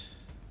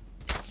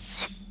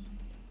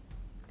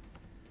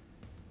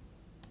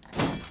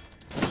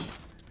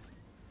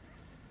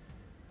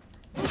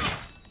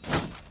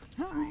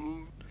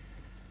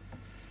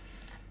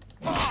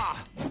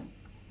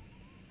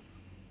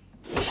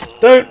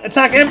 Don't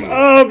attack him!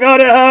 Oh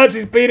god, it hurts!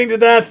 He's bleeding to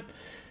death!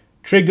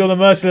 Trigdor the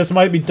Merciless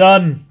might be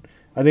done.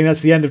 I think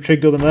that's the end of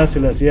Trigdor the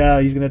Merciless.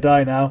 Yeah, he's going to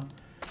die now.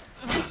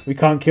 We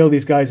can't kill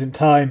these guys in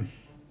time.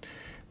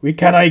 We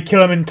cannot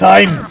kill him in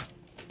time!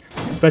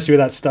 Especially with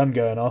that stun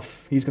going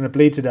off. He's going to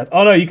bleed to death.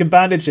 Oh no, you can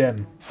bandage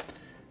him.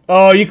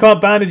 Oh, you can't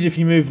bandage if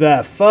you move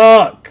there.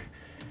 Fuck!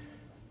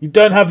 You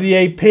don't have the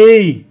AP.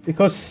 It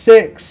costs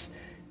 6.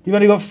 You've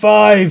only got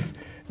 5.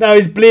 Now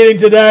he's bleeding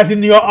to death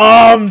in your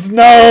arms.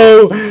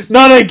 No!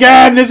 Not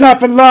again! This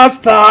happened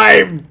last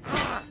time!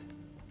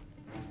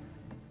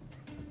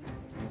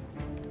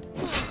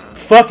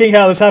 Fucking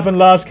hell, this happened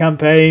last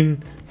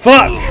campaign.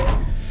 Fuck!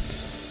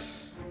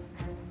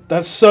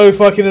 That's so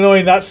fucking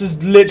annoying. That's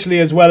as literally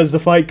as well as the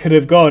fight could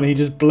have gone. He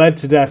just bled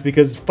to death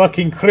because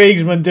fucking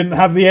Kriegsman didn't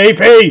have the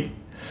AP!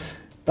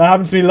 That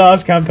happened to me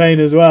last campaign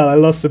as well. I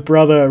lost a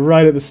brother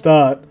right at the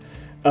start.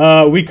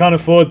 We can't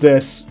afford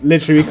this.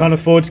 Literally, we can't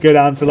afford to go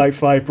down to like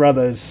 5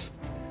 brothers.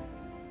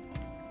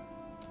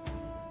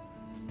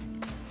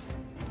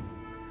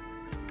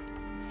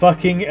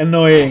 Fucking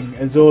annoying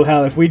as all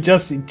hell. If we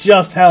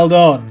just held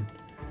on.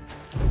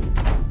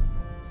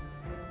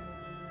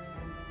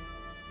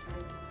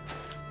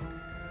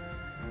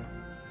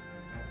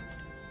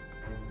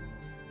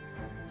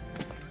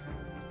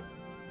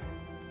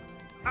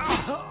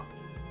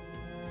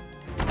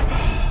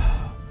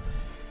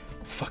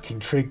 Fucking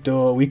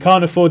Trigdor. We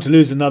can't afford to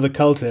lose another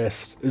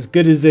cultist. As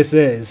good as this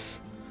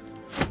is.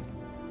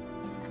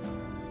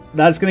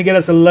 That's going to get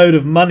us a load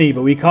of money,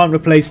 but we can't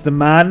replace the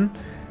man.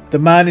 The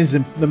man is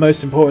the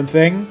most important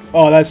thing.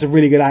 Oh, that's a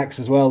really good axe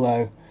as well,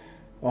 though.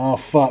 Oh,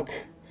 fuck.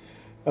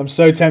 I'm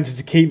so tempted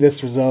to keep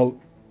this result.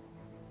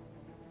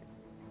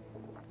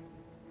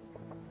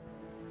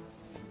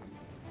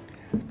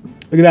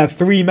 Look at that.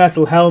 3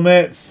 metal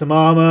helmets, some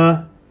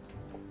armor.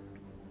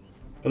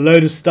 A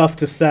load of stuff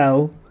to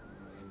sell.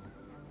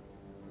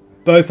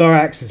 Both our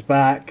axes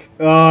back.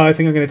 Oh, I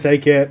think I'm going to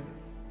take it.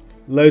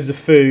 Loads of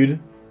food.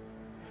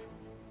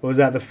 Or was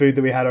that the food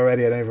that we had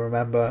already? I don't even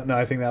remember. No,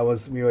 I think that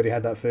was... We already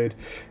had that food.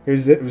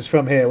 It was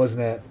from here,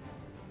 wasn't it?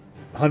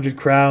 100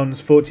 crowns,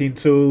 14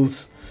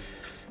 tools.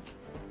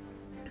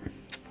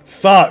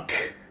 Fuck!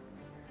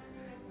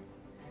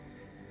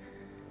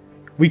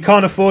 We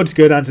can't afford to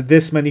go down to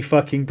this many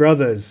fucking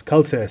brothers.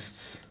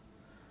 Cultists.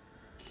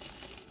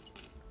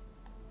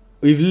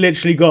 We've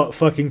literally got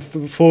fucking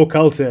 4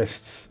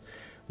 cultists.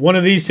 One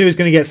of these 2 is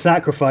going to get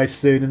sacrificed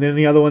soon, and then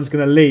the other one's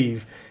going to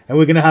leave. And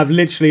we're going to have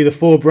literally the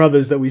 4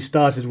 brothers that we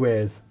started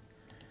with.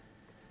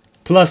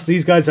 Plus,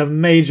 these guys have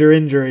major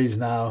injuries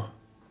now,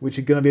 which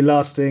are going to be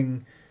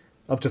lasting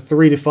up to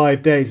 3 to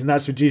 5 days, and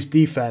that's reduced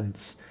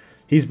defense.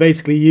 He's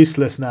basically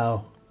useless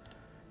now.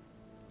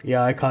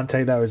 Yeah, I can't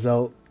take that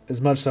result as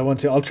much as I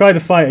want to. I'll try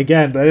to fight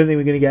again, but I don't think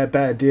we're going to get a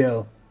better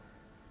deal.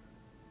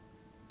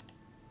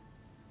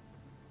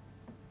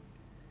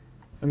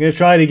 I'm going to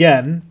try it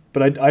again,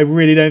 but I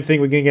really don't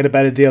think we're going to get a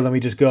better deal than we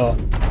just got.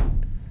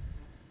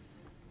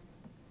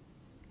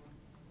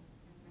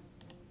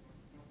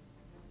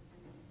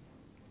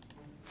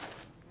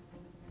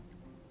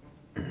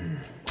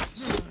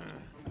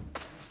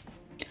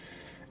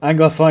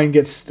 Anglophine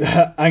gets...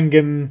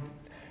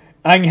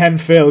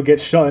 Anghenfil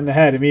gets shot in the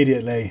head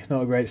immediately.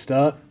 Not a great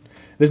start.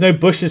 There's no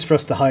bushes for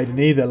us to hide in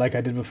either, like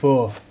I did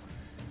before.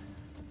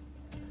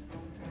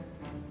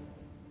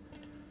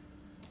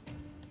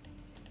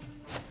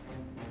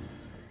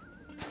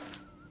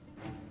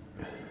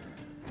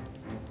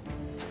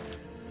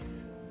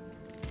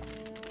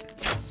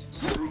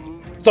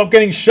 Stop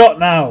getting shot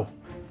now!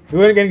 We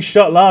weren't getting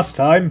shot last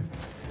time.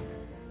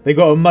 They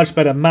got a much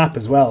better map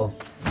as well.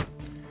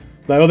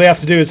 Like, all they have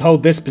to do is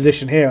hold this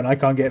position here and I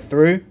can't get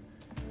through.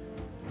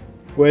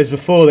 Whereas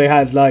before they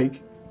had,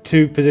 like,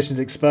 2 positions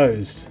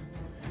exposed.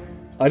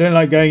 I don't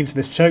like going into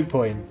this choke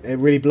point. It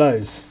really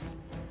blows.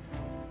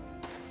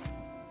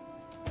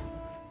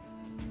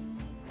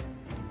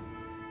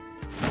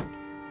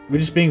 We're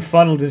just being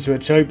funneled into a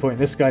choke point.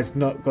 This guy's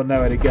not got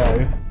nowhere to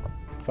go.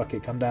 Fuck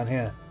it, come down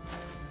here.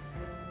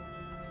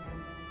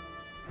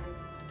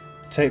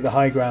 Take the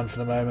high ground for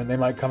the moment. They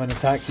might come and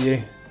attack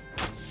you.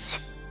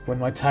 When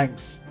the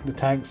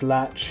tanks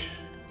latch.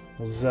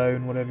 Or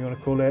zone, whatever you want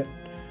to call it.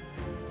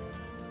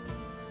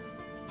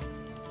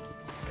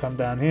 Come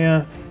down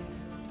here.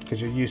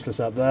 Because you're useless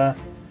up there.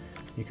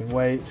 You can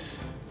wait.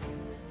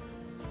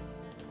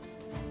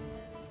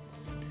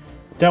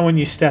 Don't want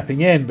you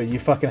stepping in, but you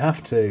fucking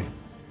have to.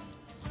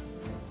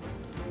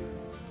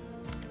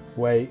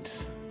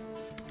 Wait.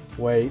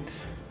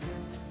 Wait.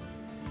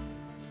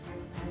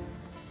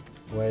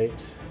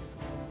 Wait.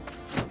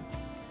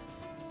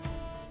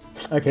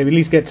 Okay, we at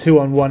least get 2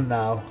 on 1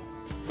 now.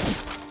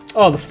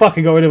 Oh, the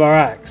fucker got rid of our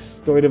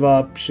axe. Got rid of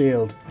our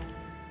shield.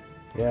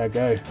 Yeah,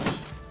 go.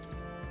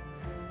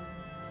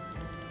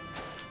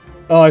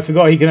 Oh, I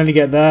forgot he can only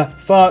get there.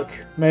 Fuck.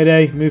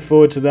 Mayday. Move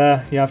forward to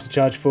there. You have to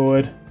charge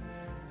forward.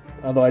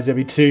 Otherwise there'll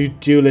be 2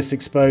 duelists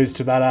exposed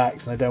to that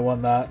axe, and I don't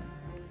want that.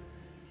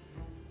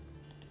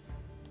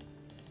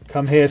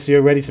 Come here so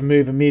you're ready to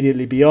move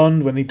immediately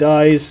beyond when he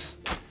dies.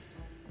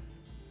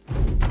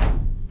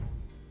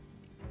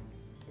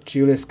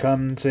 Duelists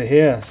come to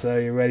here, so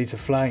you're ready to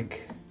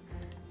flank.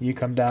 You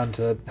come down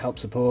to help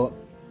support.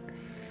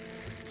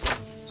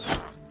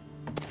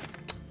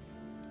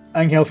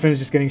 Angel Finn is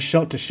just getting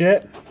shot to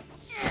shit.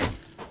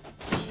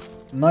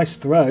 Nice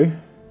throw.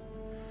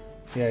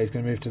 Yeah, he's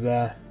going to move to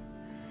there.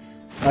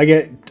 I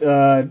get...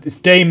 it's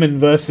Damon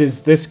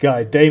versus this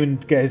guy. Damon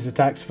gets his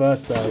attacks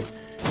first, though.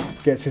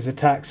 Gets his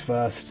attacks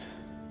first.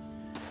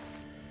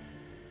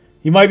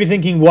 You might be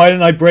thinking, why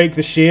don't I break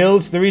the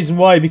shields? The reason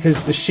why,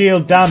 because the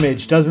shield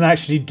damage doesn't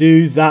actually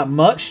do that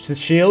much to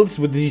shields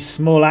with these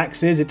small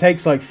axes. It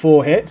takes like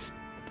 4 hits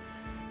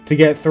to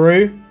get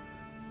through.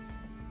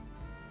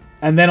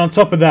 And then on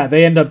top of that,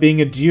 they end up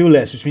being a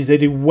duelist, which means they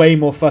do way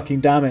more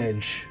fucking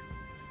damage.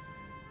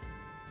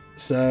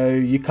 So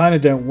you kind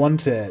of don't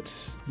want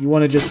it. You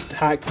want to just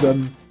hack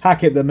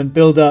at them and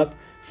build up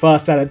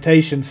fast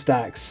adaptation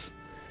stacks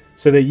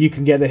so that you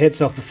can get the hits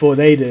off before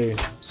they do.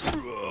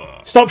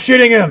 Stop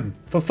shooting him!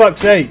 For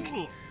fuck's sake!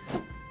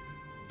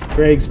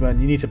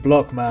 Craigsman, you need to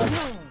block, man.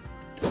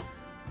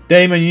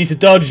 Damon, you need to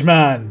dodge,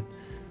 man!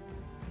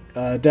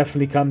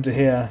 Definitely come to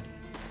here.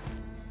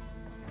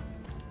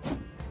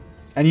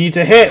 And you need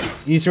to hit!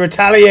 You need to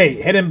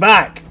retaliate! Hit him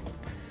back!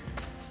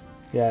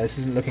 Yeah, this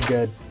isn't looking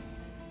good.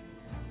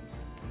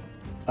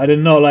 I did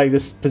not like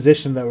this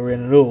position that we're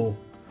in at all.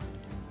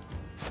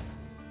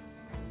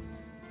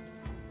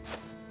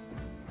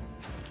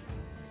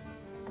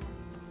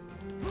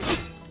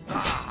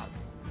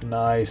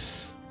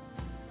 Nice.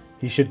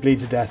 He should bleed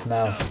to death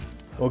now.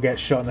 Or get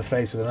shot in the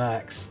face with an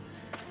axe.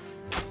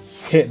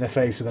 Hit in the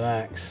face with an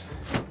axe.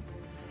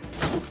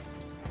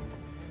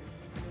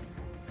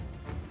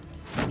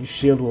 You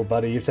shield wall,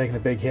 buddy. You've taken a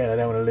big hit. I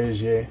don't want to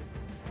lose you.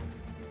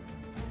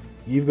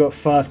 You've got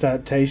fast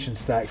adaptation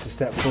stacks to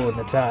step forward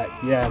and attack.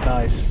 Yeah,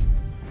 nice.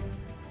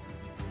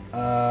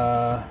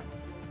 I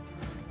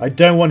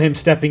don't want him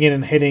stepping in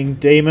and hitting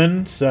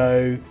Damon,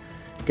 so...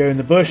 Go in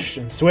the bush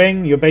and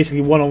swing. You're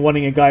basically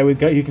one-on-oneing a guy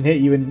with who can hit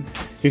you and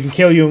who can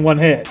kill you in 1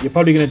 hit. You're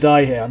probably going to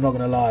die here. I'm not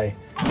going to lie.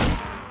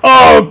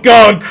 Oh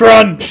god,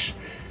 crunch!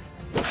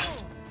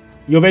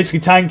 You're basically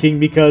tanking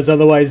because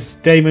otherwise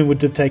Damon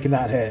would have taken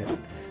that hit.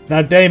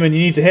 Now Damon, you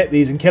need to hit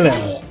these and kill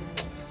him.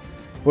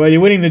 Well, you're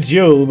winning the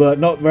duel, but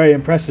not very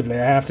impressively,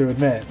 I have to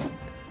admit.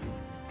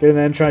 Get in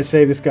there and try and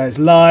save this guy's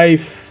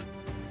life.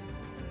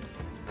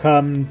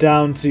 Come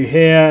down to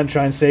here and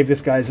try and save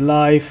this guy's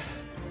life.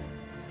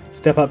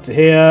 Step up to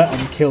here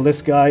and kill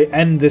this guy.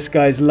 End this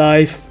guy's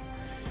life.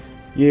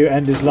 You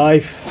end his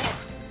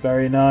life.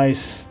 Very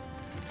nice.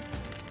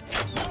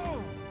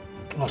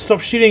 Oh,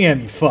 stop shooting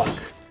him, you fuck.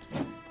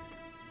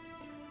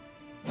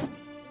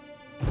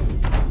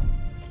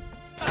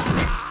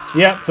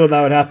 Yep, thought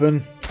that would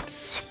happen.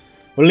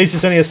 Well, at least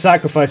it's only a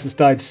sacrifice that's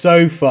died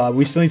so far.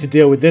 We still need to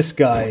deal with this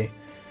guy.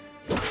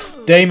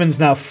 Damon's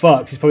now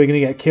fucked. He's probably going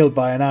to get killed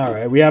by an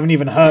arrow. We haven't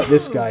even hurt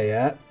this guy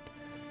yet.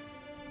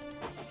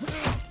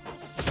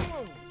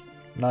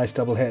 Nice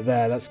double hit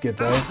there. That's good,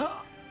 though.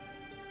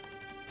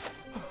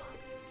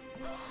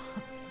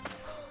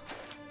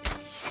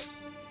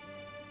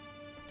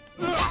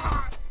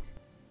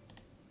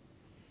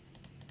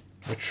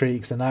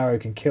 Retreat, 'cause an arrow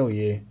can kill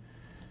you.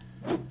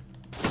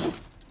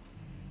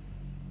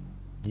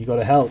 You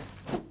gotta help.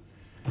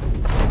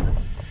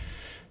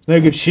 No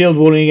good shield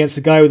walling against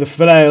the guy with a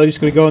flail. You just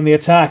gotta go on the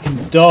attack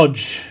and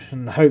dodge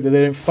and hope that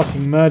they don't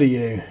fucking murder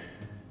you.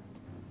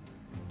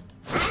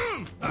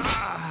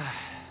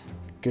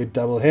 Good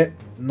double hit.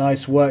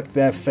 Nice work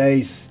there,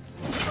 face.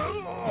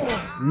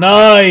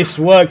 Nice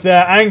work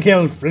there,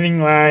 ankle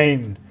fling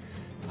line.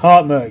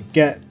 Hartmut,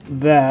 get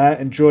there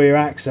and draw your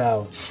axe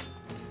out.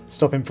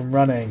 Stop him from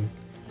running.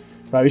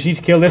 Right, we need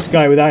to kill this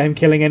guy without him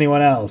killing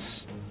anyone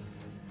else.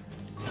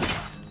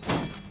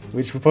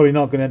 Which we're probably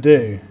not going to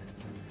do.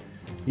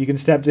 You can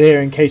step to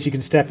here in case you can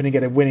step in and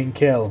get a winning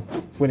kill.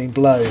 Winning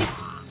blow.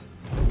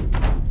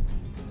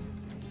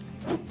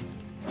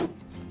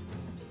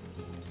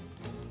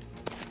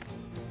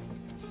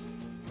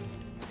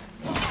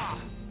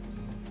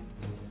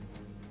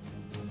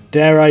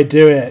 Dare I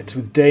do it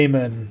with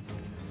Damon?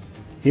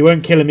 He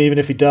won't kill him even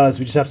if he does.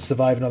 We just have to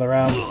survive another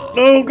round.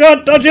 Oh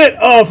god, dodge it!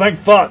 Oh, thank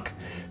fuck!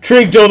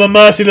 Trigdor the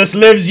Merciless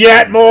lives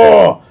yet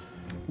more!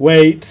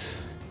 Wait.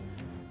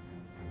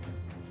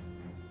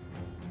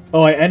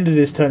 Oh, I ended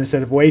his turn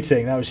instead of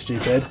waiting. That was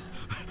stupid.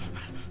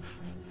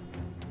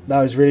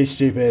 That was really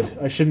stupid.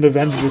 I shouldn't have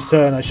ended his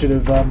turn. I should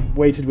have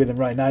waited with him.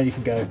 Right, now you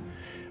can go.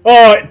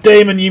 Oh,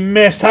 Damon, you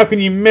missed. How can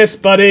you miss,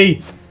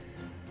 buddy?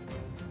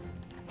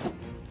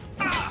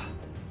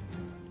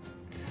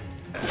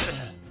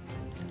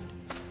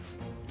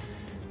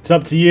 It's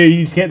up to you. You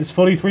need to get this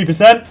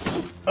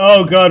 43%.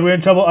 Oh, God, we're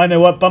in trouble. I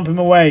know what. Bump him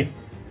away.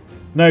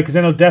 No, because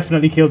then he'll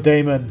definitely kill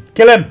Damon.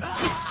 Kill him.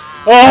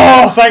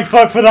 Oh, thank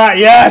fuck for that.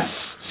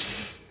 Yes.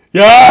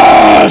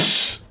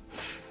 Yes.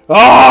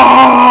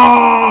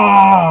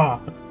 Ah!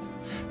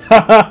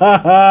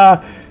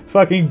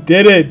 Fucking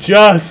did it.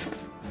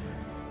 Just.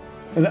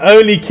 And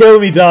only kill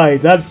me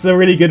died. That's a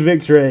really good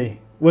victory.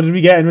 What did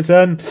we get in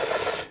return?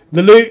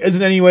 The loot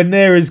isn't anywhere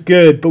near as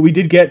good, but we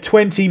did get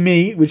 20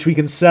 meat, which we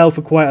can sell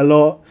for quite a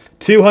lot.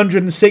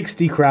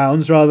 260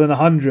 crowns rather than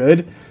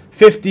 100.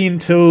 15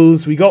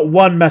 tools. We got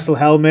one metal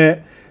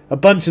helmet. A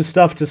bunch of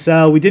stuff to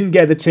sell. We didn't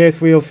get the tier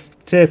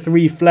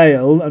 3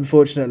 flail,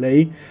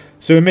 unfortunately.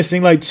 So we're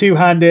missing like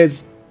 2-handed,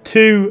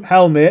 2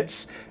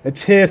 helmets, a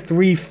tier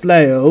 3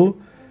 flail,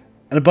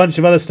 and a bunch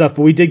of other stuff.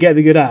 But we did get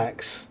the good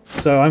axe.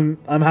 So I'm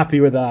happy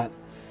with that.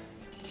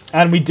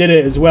 And we did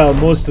it as well,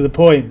 more to the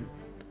point.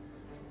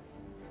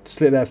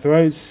 Slit their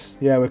throats.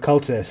 Yeah, we're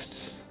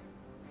cultists.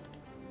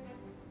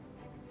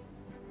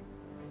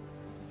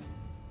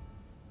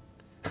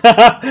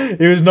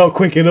 It was not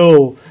quick at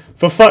all.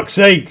 For fuck's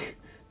sake,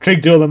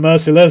 Trigdor the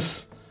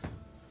Merciless.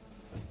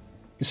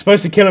 You're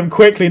supposed to kill them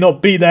quickly,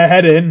 not beat their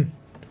head in.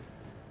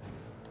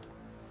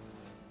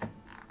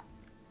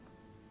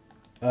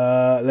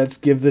 Let's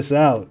give this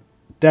out.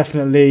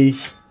 Definitely,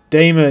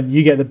 Damon,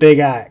 you get the big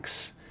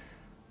axe.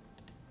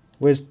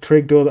 Where's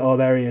Trigdor? Oh,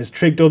 there he is.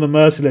 Trigdor the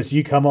Merciless,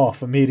 you come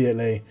off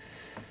immediately.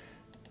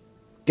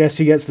 Guess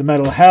who gets the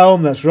metal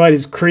helm? That's right,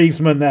 it's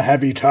Kriegsman the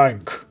heavy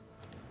tank.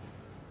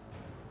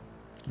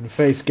 And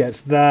Face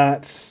gets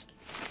that.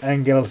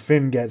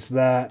 Engelfin gets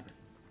that.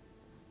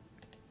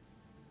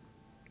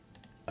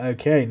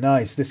 Okay,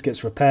 nice. This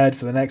gets repaired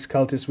for the next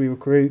cultist we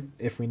recruit,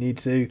 if we need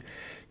to.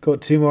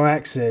 Got 2 more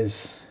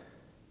axes.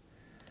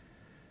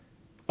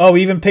 Oh,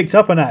 we even picked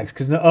up an axe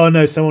because oh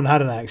no, someone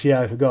had an axe.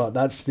 Yeah, I forgot.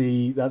 That's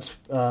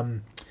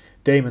Damon's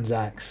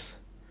axe.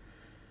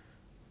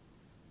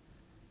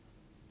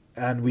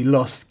 And we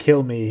lost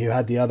Kill Me, who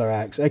had the other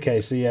axe. Okay,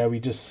 so yeah, we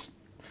just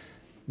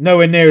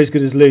nowhere near as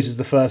good as loot as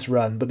the first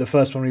run, but the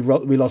first one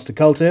we lost to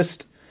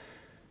cultist.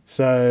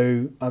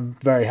 So I'm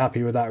very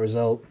happy with that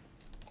result.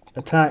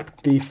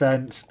 Attack,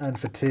 defense, and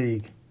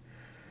fatigue.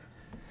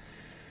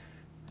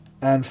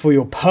 And for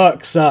your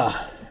perks,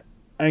 sir.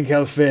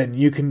 Enkelfin,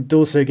 you can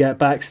also get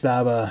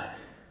Backstabber.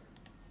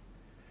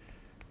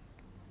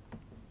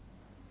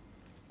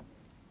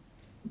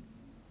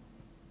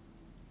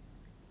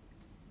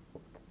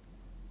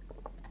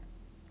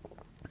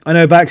 I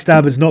know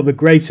Backstabber's not the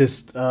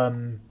greatest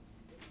of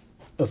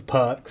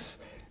perks,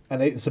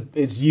 and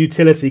its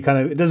utility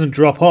kind of, it doesn't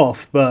drop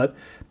off, but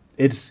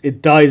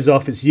it dies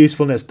off, its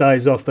usefulness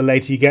dies off the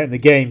later you get in the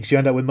game because you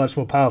end up with much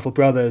more powerful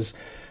brothers.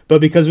 But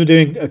because we're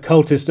doing a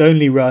cultist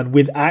only run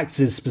with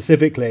axes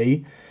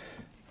specifically,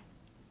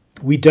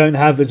 we don't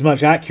have as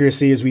much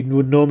accuracy as we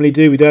would normally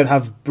do. We don't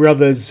have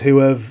brothers who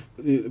have,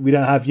 we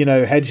don't have, you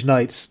know, hedge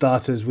knight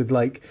starters with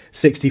like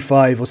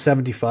 65 or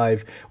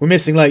 75. We're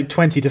missing like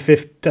 10 to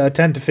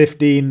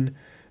 15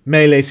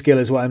 melee skill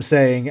is what I'm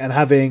saying, and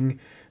having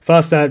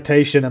fast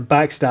adaptation and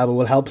backstabber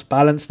will help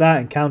balance that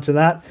and counter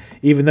that,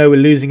 even though we're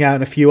losing out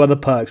on a few other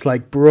perks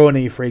like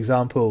Brawny, for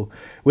example.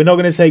 We're not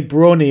going to take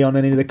Brawny on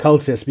any of the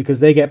cultists because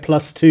they get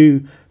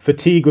 +2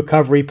 fatigue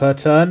recovery per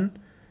turn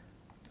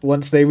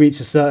once they reach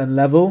a certain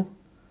level.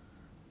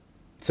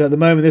 So at the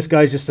moment this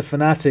guy's just a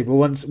fanatic, but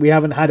once we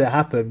haven't had it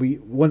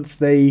happen, once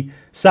they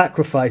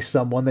sacrifice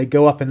someone, they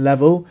go up in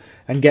level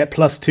and get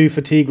 +2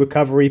 fatigue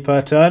recovery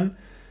per turn.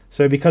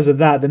 So because of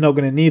that, they're not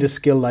going to need a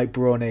skill like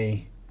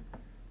Brawny.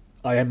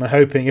 I am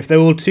hoping, if they're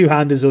all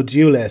two-handers or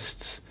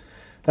duelists.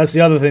 That's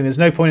the other thing. There's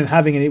no point in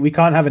having any. We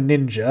can't have a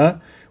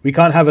ninja. We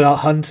can't have a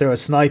hunter or a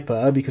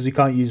sniper because we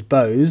can't use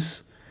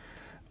bows.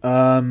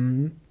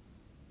 So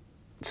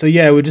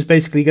yeah, we're just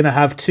basically going to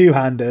have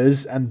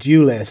two-handers and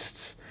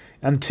duelists.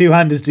 And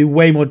two-handers do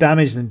way more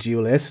damage than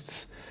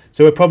duelists.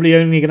 So we're probably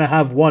only going to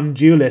have one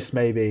duelist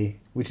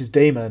maybe, which is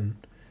Damon.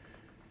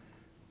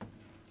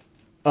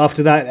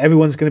 After that,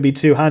 everyone's going to be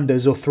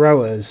two-handers or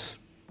throwers.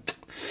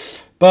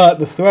 But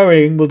the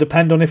throwing will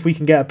depend on if we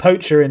can get a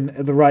poacher in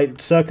the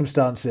right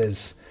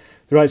circumstances.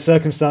 The right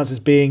circumstances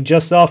being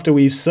just after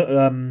we've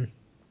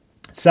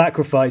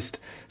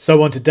sacrificed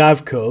someone to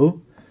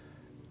Davkul,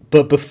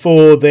 but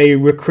before they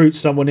recruit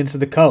someone into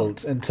the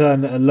cult and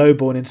turn a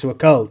lowborn into a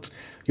cult.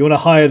 You want to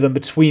hire them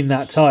between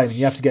that time, and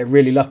you have to get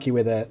really lucky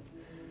with it.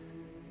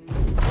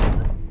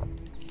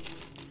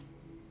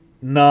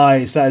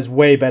 Nice, that is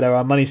way better.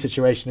 Our money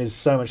situation is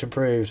so much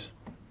improved.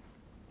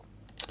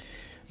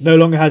 No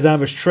longer has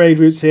ambush trade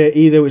routes here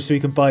either, which so we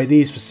can buy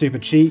these for super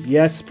cheap.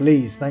 Yes,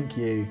 please, thank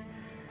you.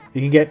 You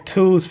can get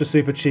tools for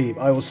super cheap.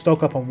 I will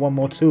stock up on one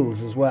more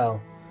tools as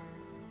well.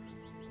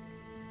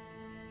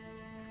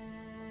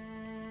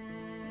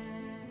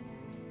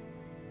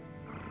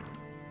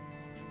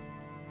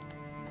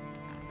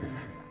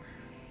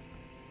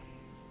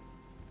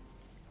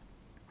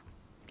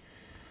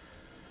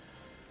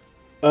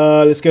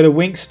 Let's go to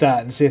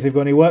Winkstat and see if they've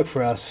got any work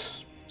for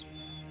us.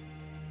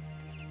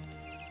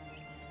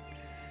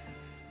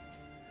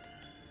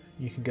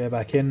 You can go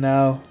back in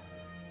now.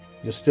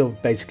 You're still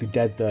basically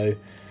dead though.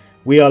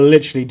 We are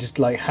literally just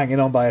like hanging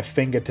on by a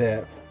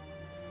fingertip.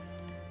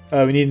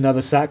 Oh, we need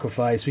another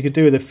sacrifice. We could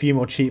do with a few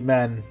more cheap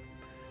men.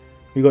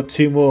 We've got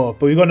 2 more,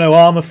 but we've got no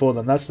armor for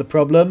them. That's the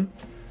problem.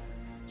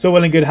 It's all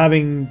well and good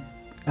having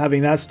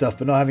that stuff,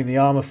 but not having the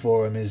armor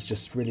for them is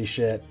just really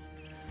shit.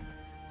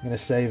 I'm going to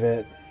save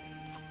it.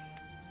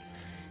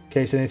 In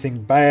case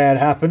anything bad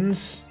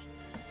happens.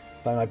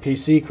 Like my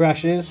PC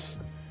crashes.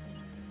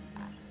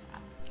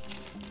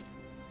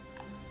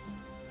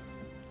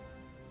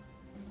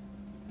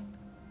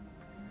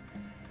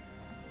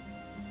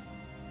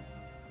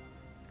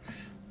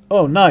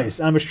 Oh,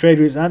 nice. Ambush trade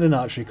routes and an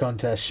archery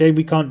contest. Shame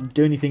we can't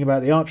do anything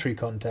about the archery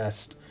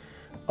contest.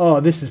 Oh,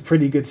 this is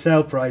pretty good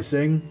sale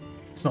pricing.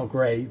 It's not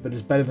great, but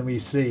it's better than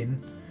we've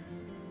seen.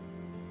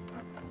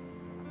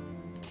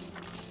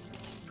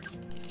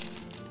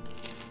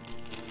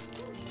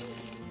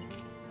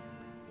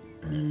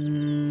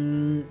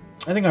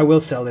 I think I will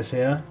sell this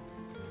here.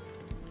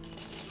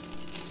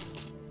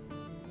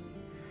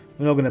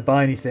 We're not going to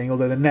buy anything,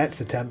 although the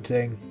nets are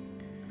tempting.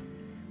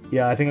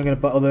 Yeah, I think I'm going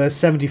to buy... Although there's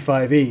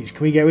 75 each.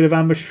 Can we get rid of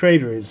ambush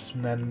trade routes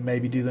and then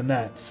maybe do the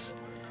nets?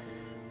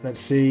 Let's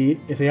see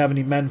if they have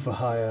any men for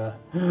hire.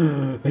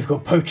 They've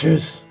got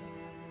poachers.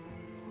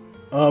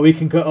 Oh, we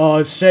can go... Oh,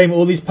 it's a shame.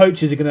 All these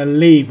poachers are going to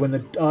leave when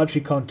the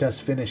archery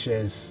contest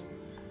finishes.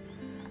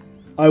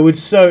 I would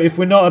so... If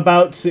we're not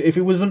about to... If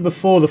it wasn't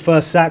before the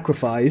first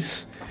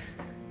sacrifice...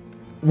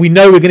 We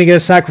know we're going to get a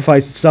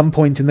sacrifice at some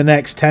point in the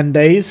next 10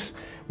 days.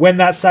 When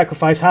that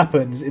sacrifice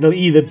happens, it'll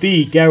either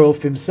be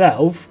Geralt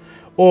himself...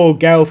 Or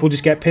Geralt will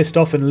just get pissed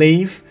off and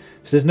leave.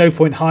 So there's no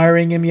point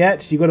hiring him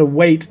yet. You've got to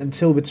wait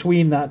until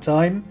between that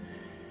time.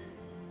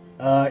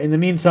 In the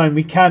meantime,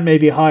 we can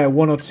maybe hire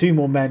 1 or 2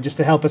 more men just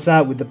to help us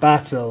out with the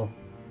battle.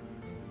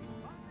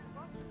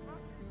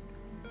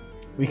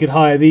 We could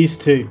hire these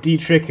 2,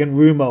 Dietrich and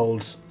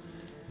Rumold.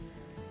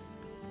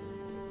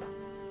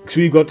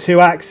 So we've got 2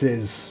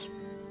 axes.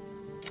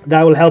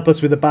 That will help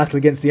us with the battle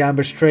against the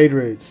ambush trade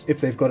routes. If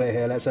they've got it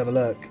here, let's have a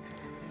look.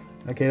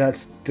 Okay,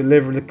 let's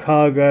deliver the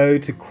cargo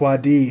to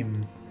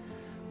Quadim.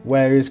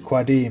 Where is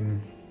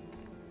Quadim?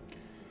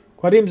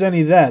 Quadim's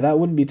only there. That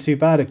wouldn't be too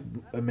bad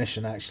a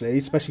mission, actually.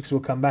 Especially because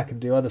we'll come back and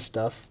do other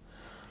stuff.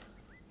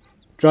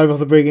 Drive off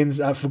the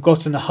brigands at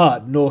Forgotten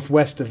Hut,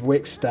 northwest of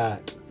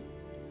Wickstadt.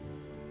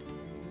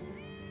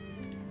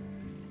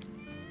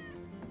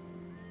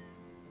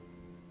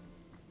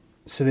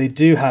 So they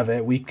do have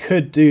it. We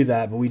could do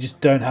that, but we just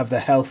don't have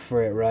the health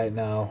for it right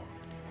now.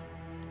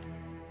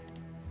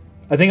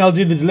 I think I'll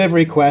do the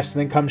delivery quest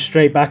and then come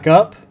straight back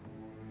up.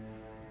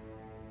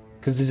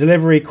 Because the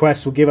delivery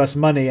quest will give us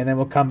money and then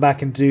we'll come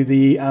back and do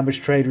the ambush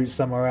trade route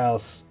somewhere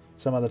else.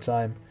 Some other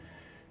time.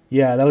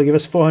 Yeah, that'll give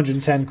us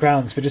 410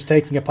 crowns for just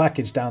taking a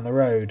package down the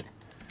road.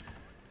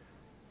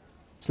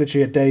 It's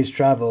literally a day's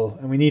travel.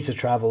 And we need to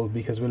travel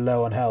because we're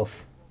low on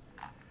health.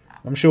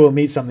 I'm sure we'll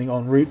meet something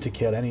en route to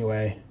kill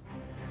anyway.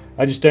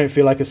 I just don't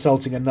feel like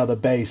assaulting another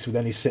base with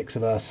only 6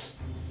 of us.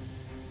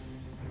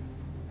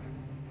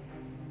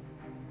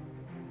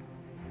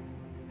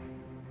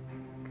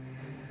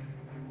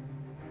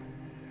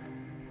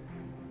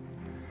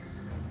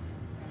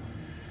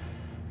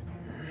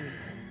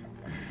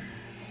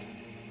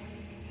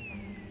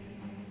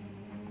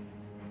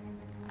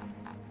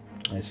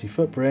 I see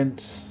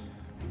footprints.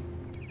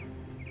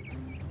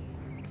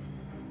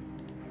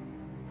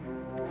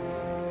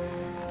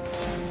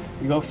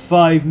 We got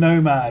 5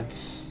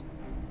 nomads,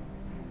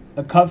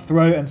 a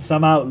cutthroat, and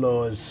some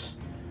outlaws.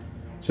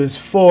 So there's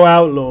 4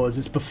 outlaws.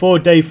 It's before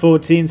day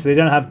 14, so they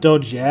don't have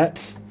dodge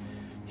yet.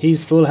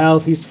 He's full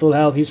health. He's full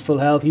health. He's full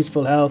health. He's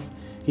full health.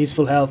 He's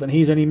full health, and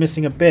he's only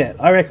missing a bit.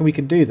 I reckon we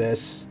can do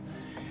this,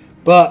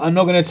 but I'm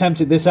not going to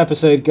attempt it this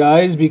episode,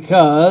 guys,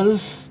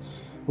 because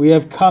we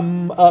have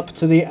come up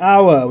to the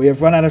hour. We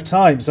have run out of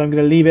time, so I'm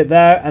going to leave it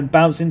there and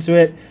bounce into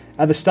it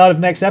at the start of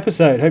next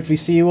episode. Hopefully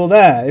see you all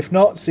there. If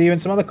not, see you in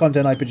some other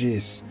content I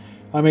produce.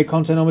 I make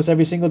content almost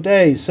every single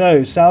day,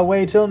 so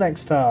salve till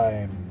next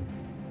time.